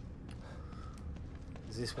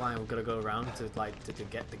 Is this why we're gonna go around to to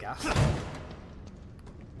get the gas? What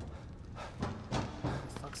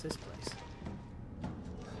the fuck's this place?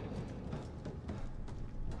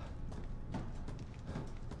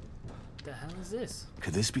 What the hell is this?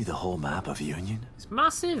 Could this be the whole map of Union? It's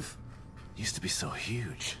massive! Used to be so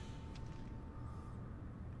huge.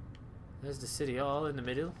 There's the city hall in the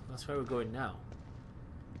middle. That's where we're going now.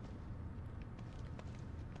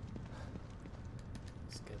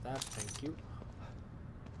 Let's get that, thank you.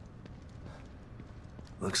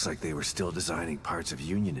 Looks like they were still designing parts of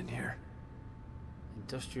Union in here.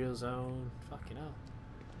 Industrial zone. Fucking hell.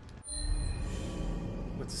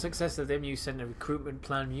 With the success of the MU Center recruitment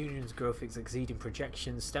plan, Union's growth is exceeding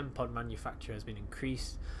projections. STEM pod manufacture has been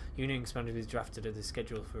increased. Union expanded is drafted as a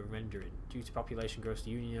schedule for rendering. Due to population growth,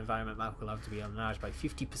 the Union environment map will have to be enlarged by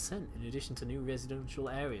 50% in addition to new residential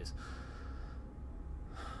areas.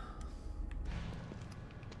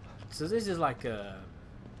 So this is like a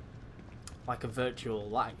virtual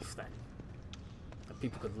life then that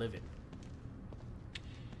people could live in.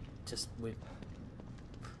 Just with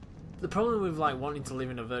the problem with like wanting to live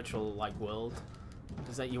in a virtual like world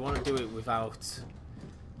is that you want to do it without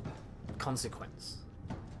consequence.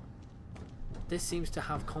 This seems to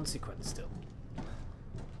have consequence still.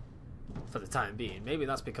 For the time being. Maybe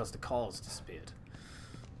that's because the cause disappeared.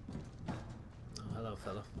 Oh, hello,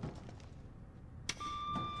 fella.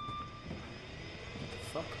 What the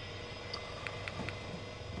fuck?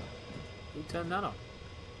 Who turned that on?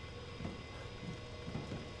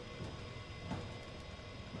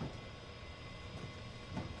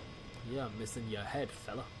 Yeah, I'm missing your head,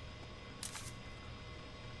 fella.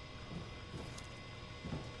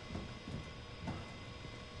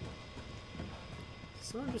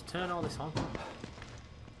 Someone just turn all this on.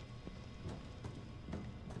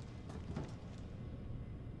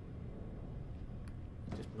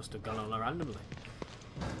 Just must have gone on randomly.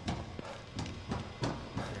 Okay,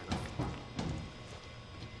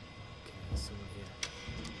 there's someone here.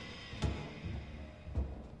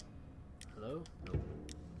 Hello? No.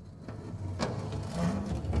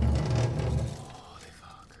 Holy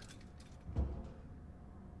fuck.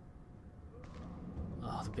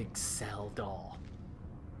 Oh, the big cell door.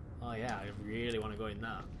 Oh yeah, I really want to go in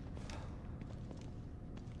that.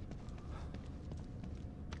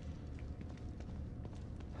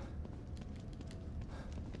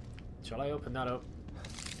 Shall I open that up?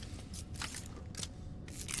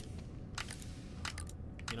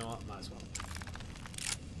 You know what? Might as well.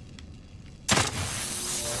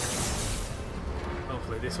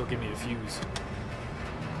 Hopefully this will give me a fuse.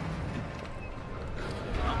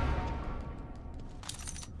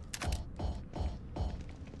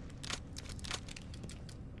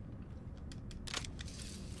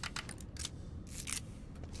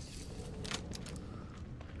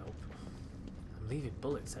 Leaving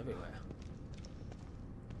bullets everywhere.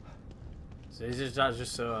 So this is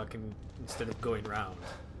just so I can, instead of going round.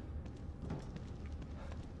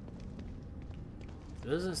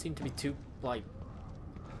 There doesn't seem to be too, like...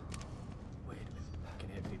 Wait a minute.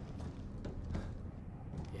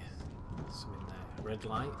 red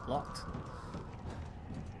light locked?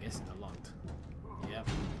 I'm guessing they're locked. Yep.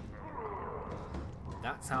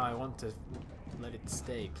 That's how I want to let it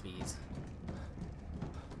stay, please.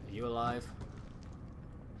 Are you alive?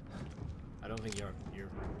 I don't think you're...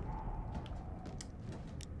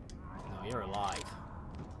 No, you're alive.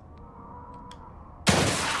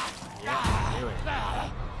 Yeah, do it.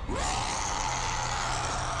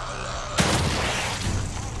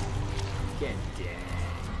 Get dead.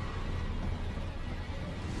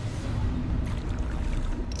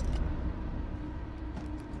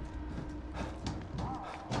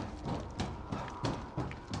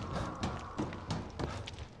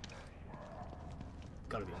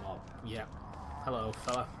 Gotta be a mob. Yeah. Hello,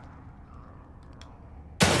 fella.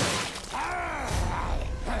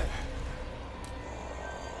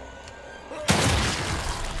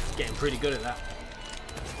 Getting pretty good at that.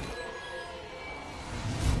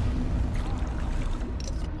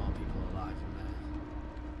 There's more people alive in there.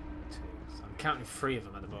 Two. So I'm counting 3 of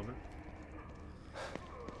them at the moment.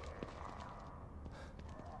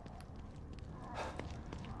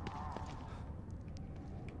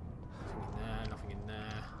 Nothing in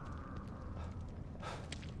there.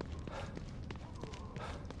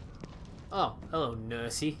 Oh, hello,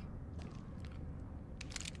 nursey.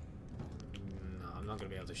 No, I'm not going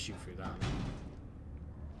to be able to shoot through that.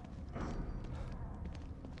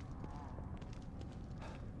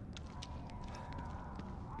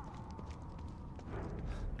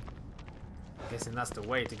 Guessing that's the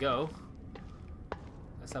way to go.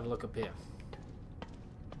 Let's have a look up here.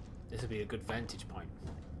 This would be a good vantage point.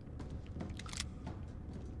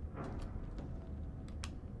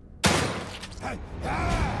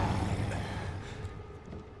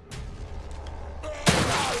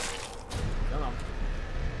 Come on.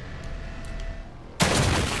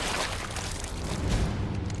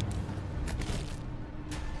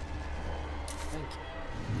 Thank you.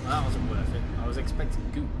 Well, that wasn't worth it. I was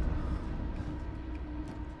expecting goop.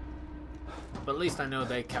 But at least I know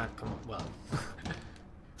they can't come. Well.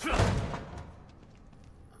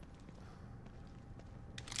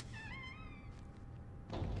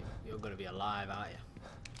 You're gonna be alive, aren't you?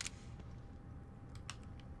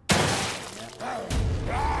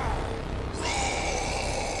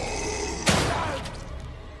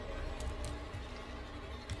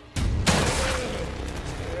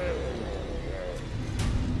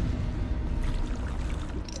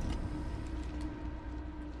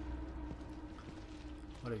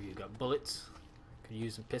 What have you got? Bullets? Can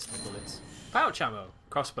use some pistol bullets. Pouch ammo.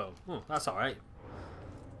 Crossbow. Oh, that's alright.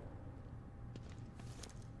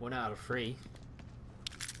 1 out of 3.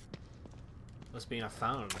 Must mean I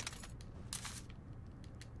found them.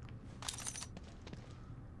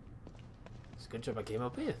 It's a good job I came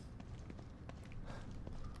up here.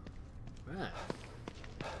 Right.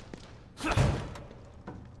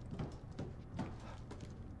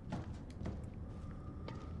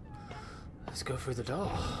 Let's go through the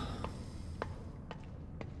door.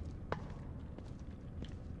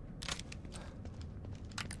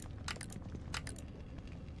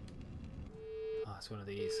 Oh, it's one of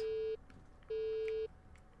these.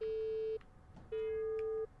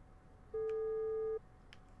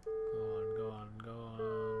 Go on.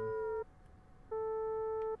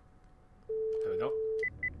 There we go.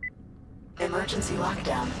 Emergency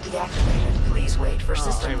lockdown deactivated. Please wait for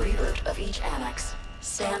system here we go. reboot of each annex.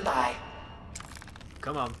 Stand by.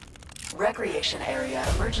 Come on. Recreation area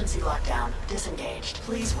emergency lockdown disengaged.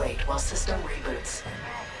 Please wait while system reboots.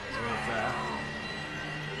 There's one up there.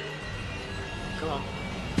 Come on.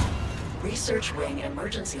 Research wing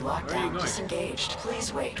emergency Where are you lockdown going? disengaged.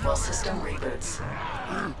 Please wait while system reboots.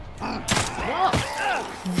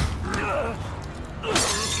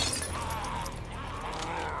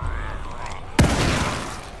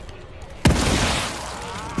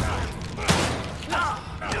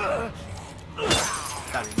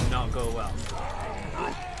 That did not go well.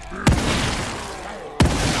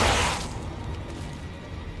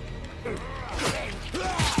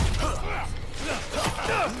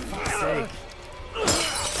 Fuck's sake.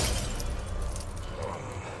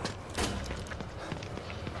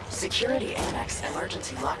 Security annex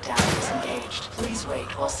emergency lockdown disengaged. Please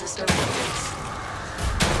wait while system reboots.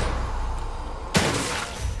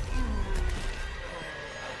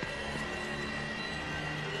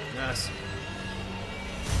 Yes.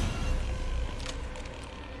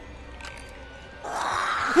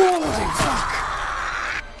 What the fuck?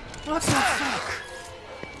 What the fuck?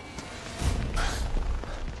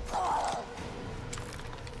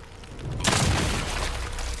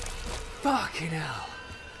 Fucking hell.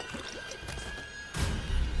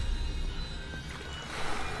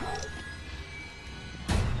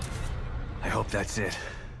 I hope hope that's it.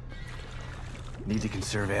 Need to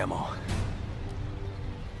conserve ammo.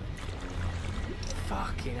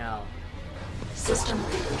 Fucking hell. System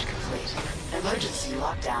reboot complete. Emergency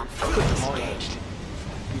lockdown fully Couldn't avoid it. disengaged.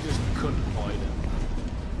 You just couldn't avoid it.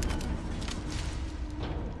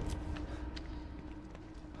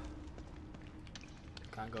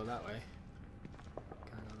 Can't go that way.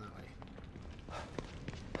 Can't go that way.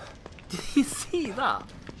 Did you see that?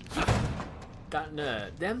 That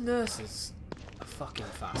nerd. Them nurses are fucking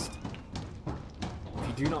fast. If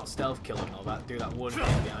you do not stealth kill them or do that one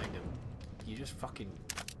hit behind them, you just fucking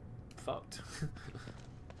fucked.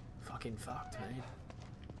 Fucking fucked, man.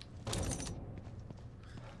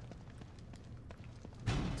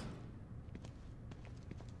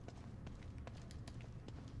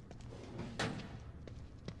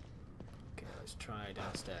 Okay, let's try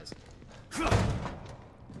downstairs.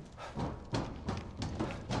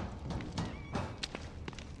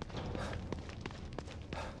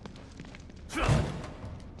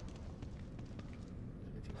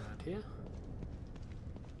 Anything around here?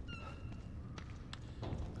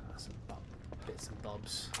 Some bits and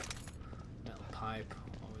bobs. Metal pipe,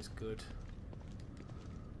 always good.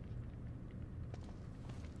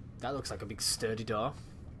 That looks like a big sturdy door.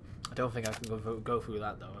 I don't think I can go through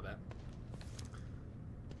that though, I bet.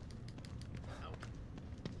 Nope.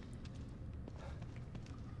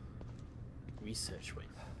 Research wing.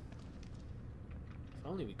 If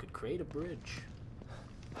only we could create a bridge.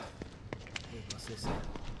 Hey, what's this here?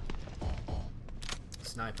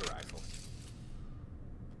 Sniper rifle.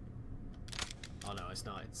 Oh no, it's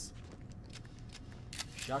not. It's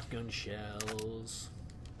shotgun shells.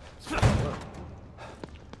 Whoa.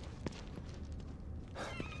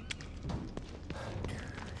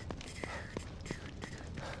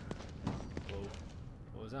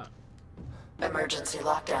 What was that? Emergency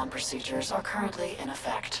lockdown procedures are currently in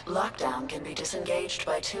effect. Lockdown can be disengaged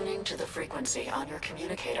by tuning to the frequency on your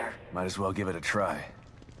communicator. Might as well give it a try.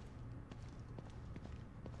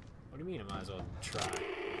 What do you mean I might as well try?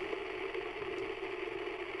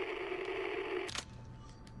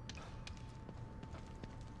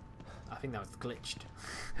 I think that was glitched.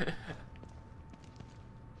 BO4.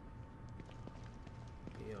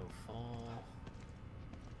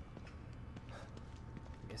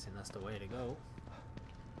 I'm guessing that's the way to go.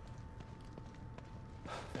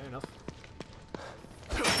 Fair enough.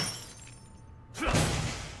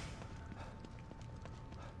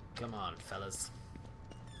 Come on, fellas.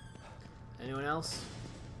 Anyone else?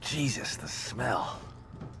 Jesus, the smell.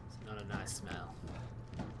 It's not a nice smell.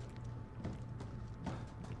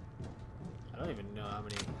 I don't even know how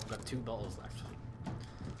many. I've got 2 bottles left.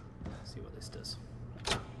 Let's see what this does.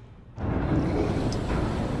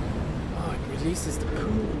 Oh, it releases the poo.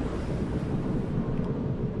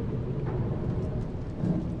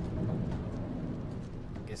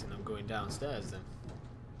 I'm guessing I'm going downstairs then.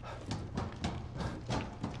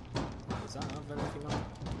 Does that have anything on it?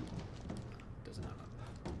 Doesn't have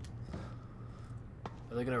it.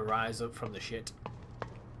 Are they gonna rise up from the shit?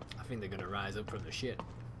 I think they're gonna rise up from the shit.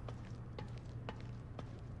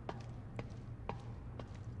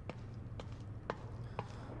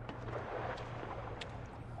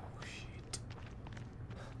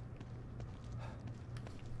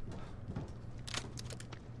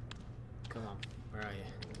 Come on, where are you?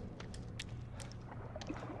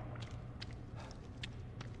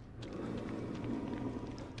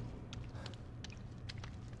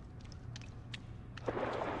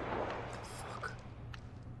 Fuck.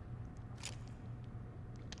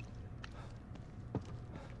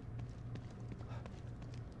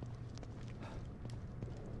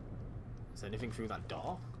 Is there anything through that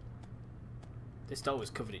door? This door was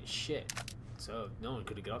covered in shit, so no one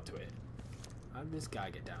could have got up to it. How did this guy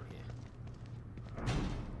get down here?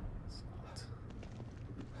 Smart.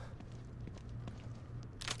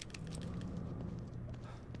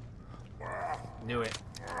 Knew it.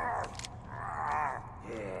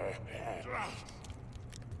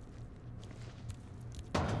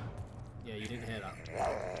 Yeah, you didn't hear that.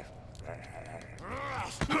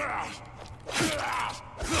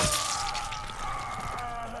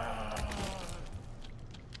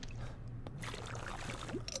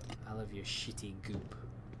 I love your shitty goop.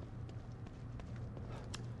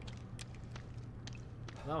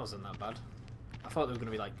 That wasn't that bad. I thought there were going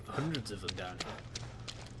to be like hundreds of them down here.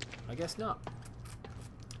 I guess not.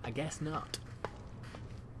 I guess not.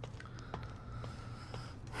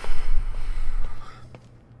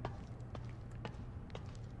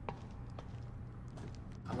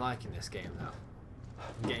 I'm liking this game now.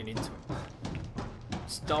 I'm getting into it.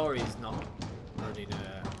 Story is not running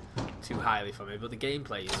too highly for me, but the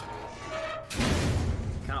gameplay is...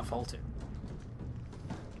 Can't fault it.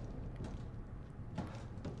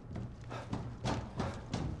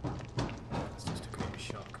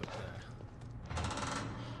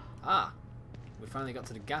 We finally got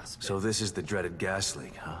to the gas bit. So this is the dreaded gas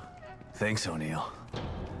leak, huh? Thanks, O'Neill.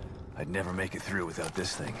 I'd never make it through without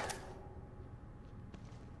this thing.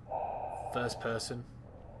 First person.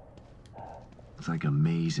 It's like a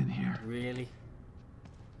maze in here. Really?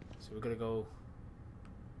 So we're gonna go...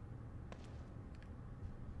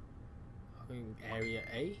 in area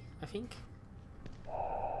A, I think?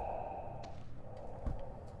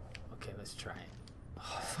 Okay, let's try it.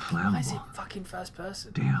 Oh, fuck, why is it fucking first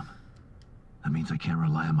person? Damn. That means I can't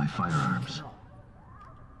rely on my firearms. No.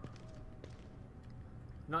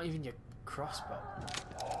 Not even your crossbow.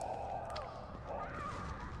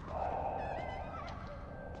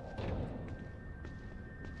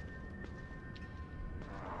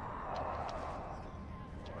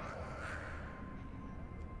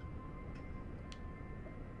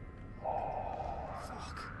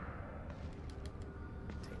 Fuck.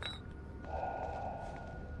 Take that.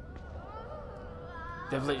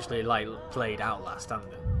 They've literally like played Outlast,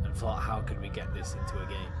 haven't they? And thought, how could we get this into a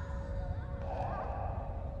game?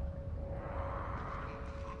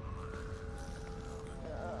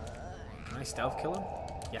 Can I stealth kill him?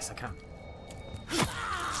 Yes, I can.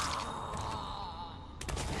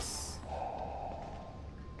 Yes.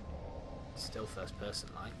 Still first person,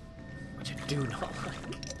 like, which I do not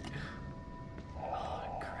like. Oh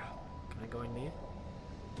crap! Can I go in here?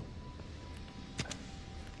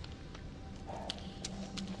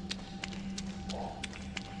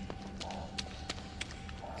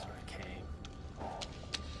 That's where I came.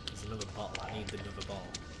 There's another bottle. I need another bottle.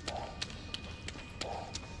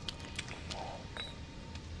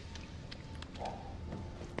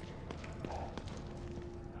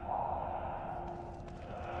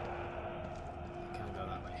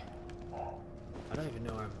 I don't even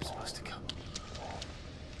know where I'm supposed to go.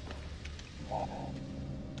 Oh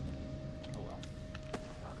well.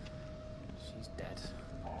 She's dead.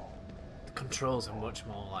 The controls are much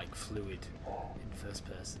more like fluid in first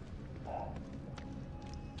person.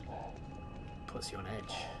 Puts you on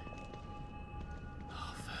edge.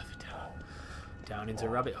 Oh, further down. Down into a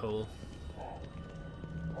rabbit hole.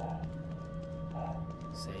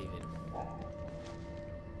 Saving.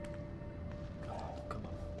 Come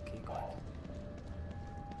on, keep going.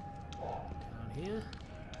 Down here.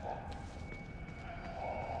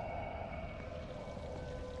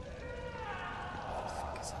 What the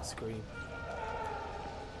fuck is that scream?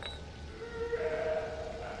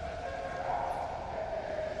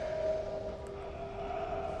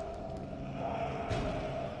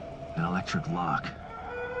 An electric lock.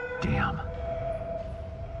 Damn.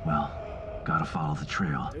 Well, gotta follow the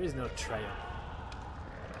trail. There is no trail.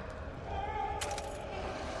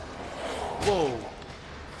 Whoa!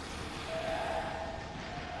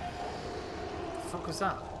 What the fuck was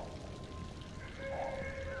that?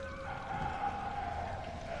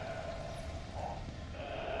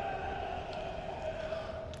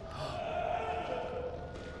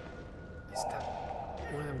 Is that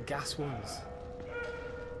one of them gas ones?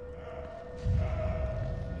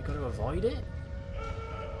 You gotta avoid it?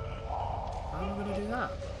 How am I gonna do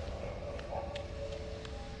that?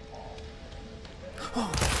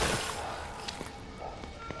 Oh,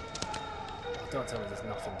 don't tell me there's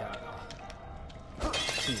nothing down there.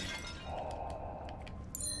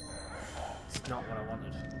 It's not what I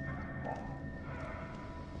wanted.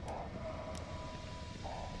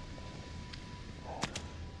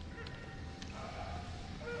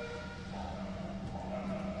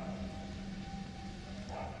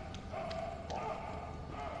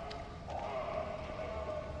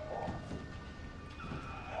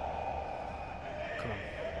 Come on,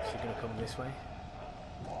 is she gonna come this way?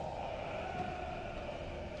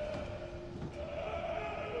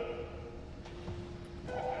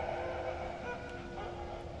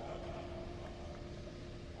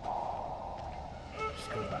 She's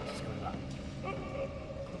coming back, she's coming back.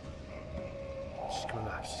 She's coming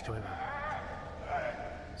back, she's coming back.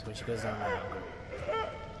 So when she goes down there,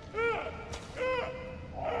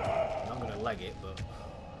 I'm not gonna leg it, but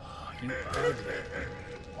you heard it.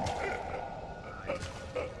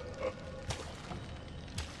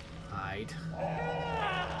 Hide.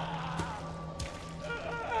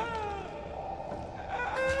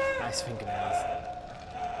 Nice fingernails.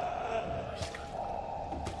 Oh, she's gone.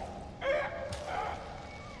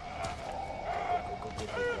 Go, go, go, go,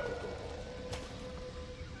 go, go, go.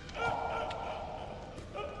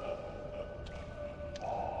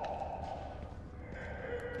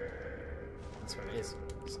 That's where it is.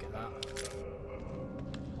 Let's get that.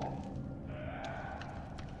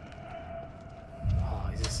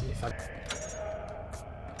 Oh, is this if I... 5.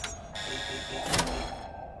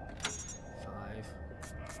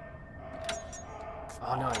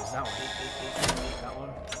 Oh no, it was that one.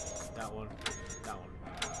 that one. That one.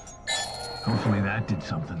 Hopefully that did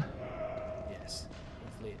something. Yes.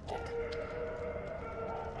 Hopefully it did.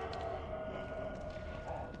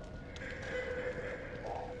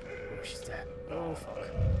 Oh, she's dead. Oh, fuck.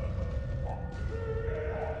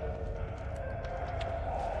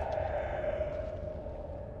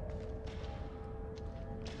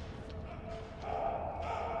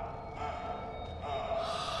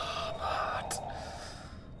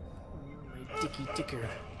 Dicky Dicker.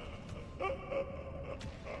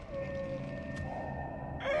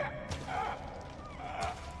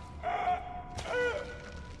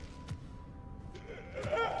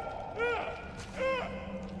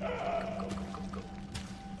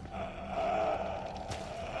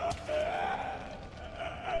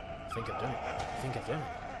 I think I've done it. I think I've done it.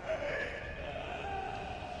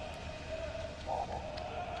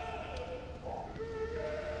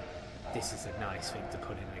 This is a nice thing to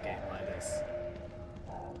put in a game like this.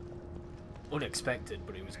 Unexpected,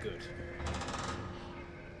 but it was good.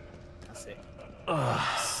 That's it.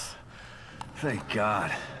 Ugh. Thank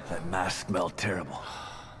God. That mask smelled terrible.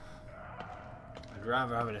 I'd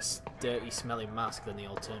rather have a dirty smelling mask than the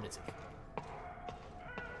alternative.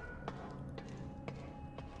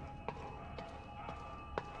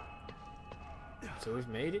 So we've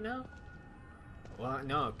made it now? Well,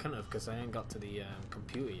 no, kind of, because I ain't got to the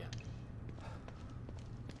computer yet.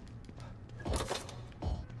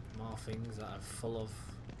 More things that are full of...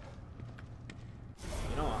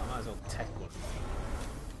 You know what, I might as well take one.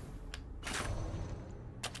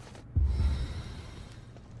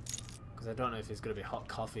 Because I don't know if it's going to be hot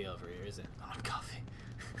coffee over here, is it? Hot coffee.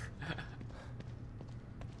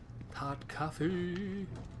 Hot coffee.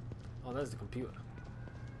 Oh, there's the computer.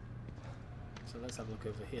 So let's have a look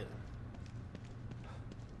over here then.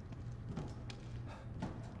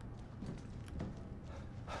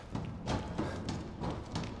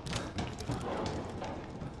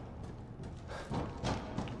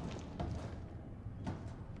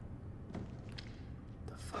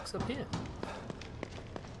 The fuck's up here?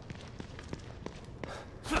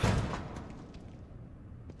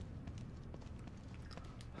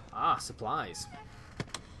 Ah, supplies.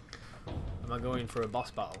 Am I going for a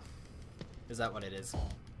boss battle? Is that what it is?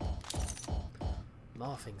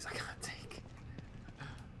 More things I can't take.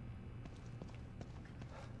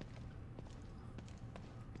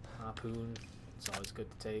 Harpoon, it's always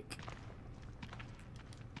good to take.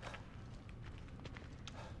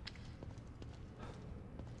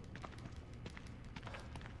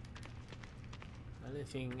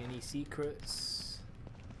 Anything, any secrets?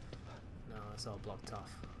 No, it's all blocked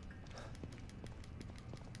off.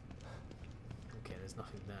 Okay, there's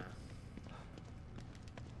nothing there.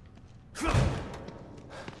 What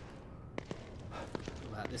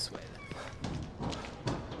about this way then?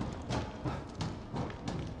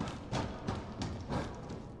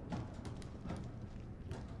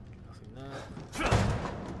 Nothing there.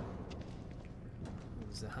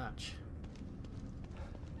 There's the hatch.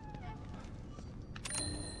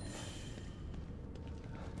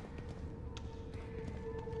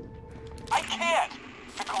 I can't!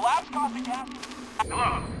 The collapse caused the gas.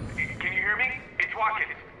 Hello? Can you hear me? It's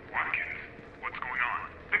Watkins. Watkins, what's going on?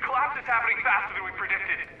 The collapse is happening faster than we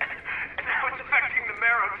predicted. And now it's affecting the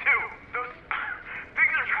marrow, too. Those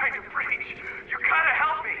things are trying to breach. You gotta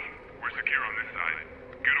help me. We're secure on this side.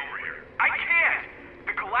 Get over here. I can't!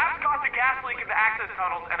 The collapse caused a gas leak in the access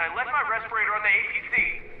tunnels, and I left my respirator on the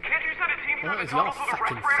ATC. Can't you send a team through What the is your tunnels with a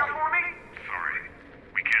fucking respirator fight? for me? Sorry.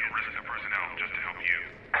 We can't risk the personnel just to help you.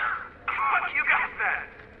 Fuck you guys then!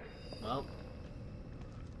 Well,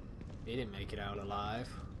 he didn't make it out alive.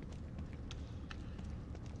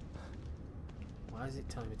 Why is it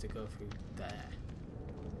telling me to go through there?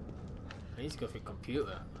 I need to go through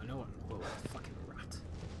computer. I know what. Whoa, fucking rat.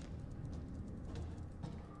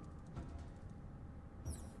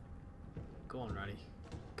 Go on, Ratty.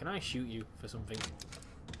 Can I shoot you for something?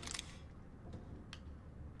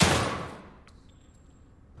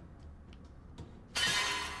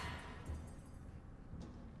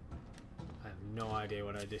 I have no idea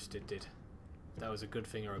what I just did. If that was a good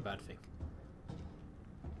thing or a bad thing.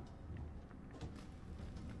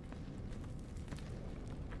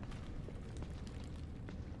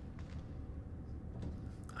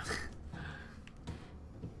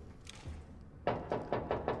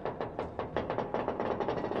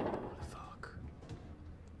 Fuck.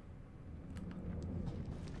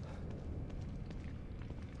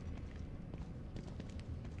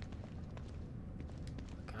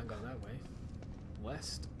 Can't go that way.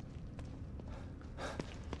 West.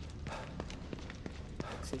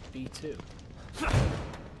 Exit B2.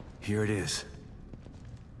 Here it is.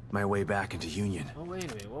 My way back into Union. Oh, wait a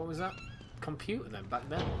minute. What was that computer then, back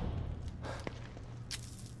then?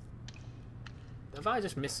 Have I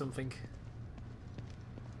just missed something?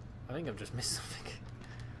 I think I've just missed something.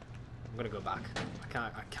 I'm gonna go back.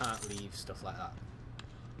 I can't leave stuff like that.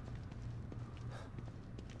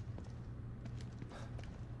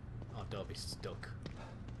 Oh, don't be stuck.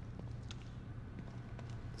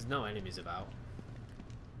 There's no enemies about.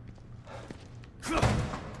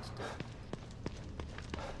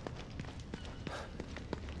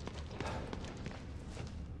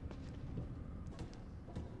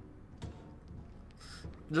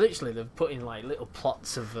 Literally, they've put in like little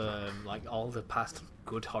plots of like all the past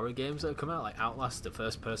good horror games that have come out, like Outlast, the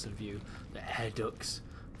first-person view, the air ducts,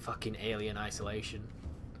 fucking Alien Isolation.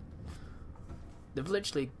 They've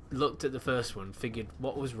literally looked at the first one, figured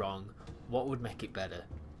what was wrong, what would make it better,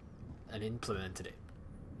 and implemented it.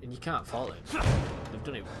 And you can't fault it. They've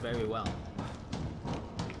done it very well.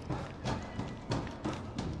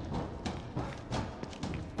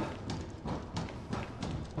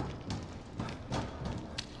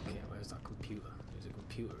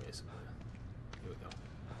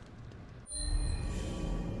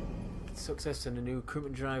 Success on the new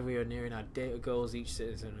recruitment drive. We are nearing our data goals. Each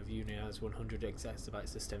citizen of Union has 100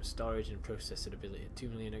 exabytes of STEM storage and processing ability. 2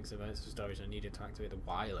 million exabytes of storage are needed to activate the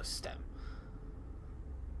wireless STEM.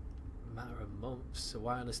 Matter of months. A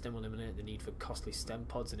wireless STEM will eliminate the need for costly STEM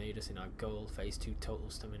pods and aid us in our goal. Phase 2 total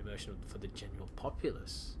STEM immersion for the general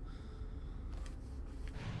populace.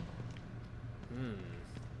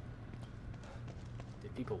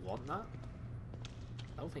 Did people want that?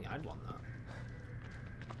 I don't think I'd want that.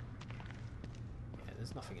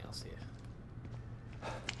 There's nothing else here.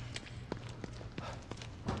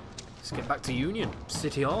 Let's get back to Union.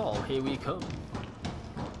 City Hall, here we come.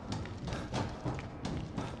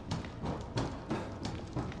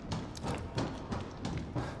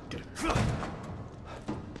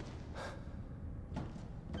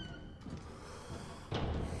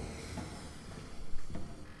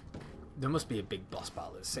 There must be a big boss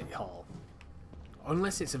battle at City Hall.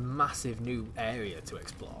 Unless it's a massive new area to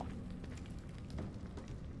explore.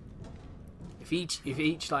 If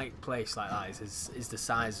each like place like that is the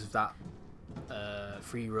size of that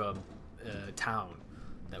free roam town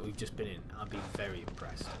that we've just been in, I'd be very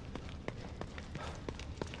impressed.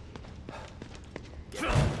 Get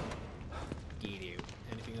you.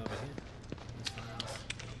 Anything over here?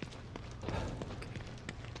 Okay.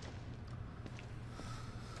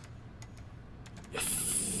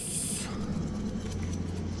 Yes.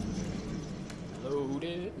 Load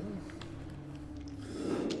it.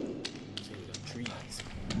 Trees.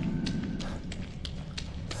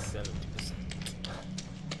 70%.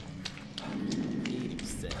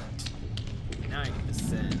 80%.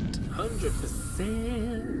 90%.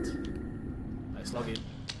 100%. Let's log in.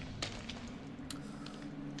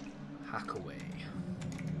 Hack away.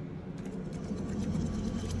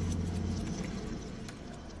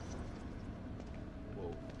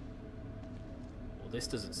 Whoa. Well, this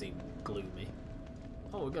doesn't seem gloomy.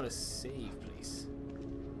 Oh, we've got to save, please.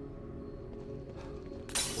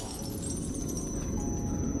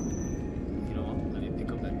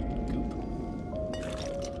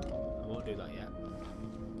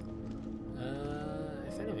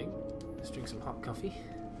 Some hot coffee.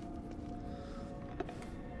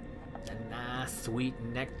 A nice sweet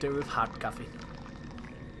nectar of hot coffee.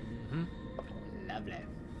 Lovely.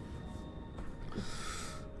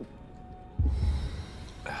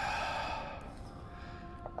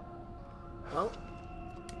 Well,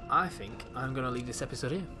 I think I'm going to leave this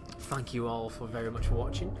episode here. Thank you all very much for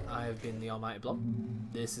watching. I have been the Almighty Blob.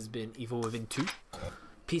 This has been Evil Within 2.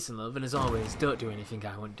 Peace and love, and as always, don't do anything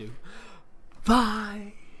I won't do.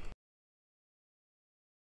 Bye!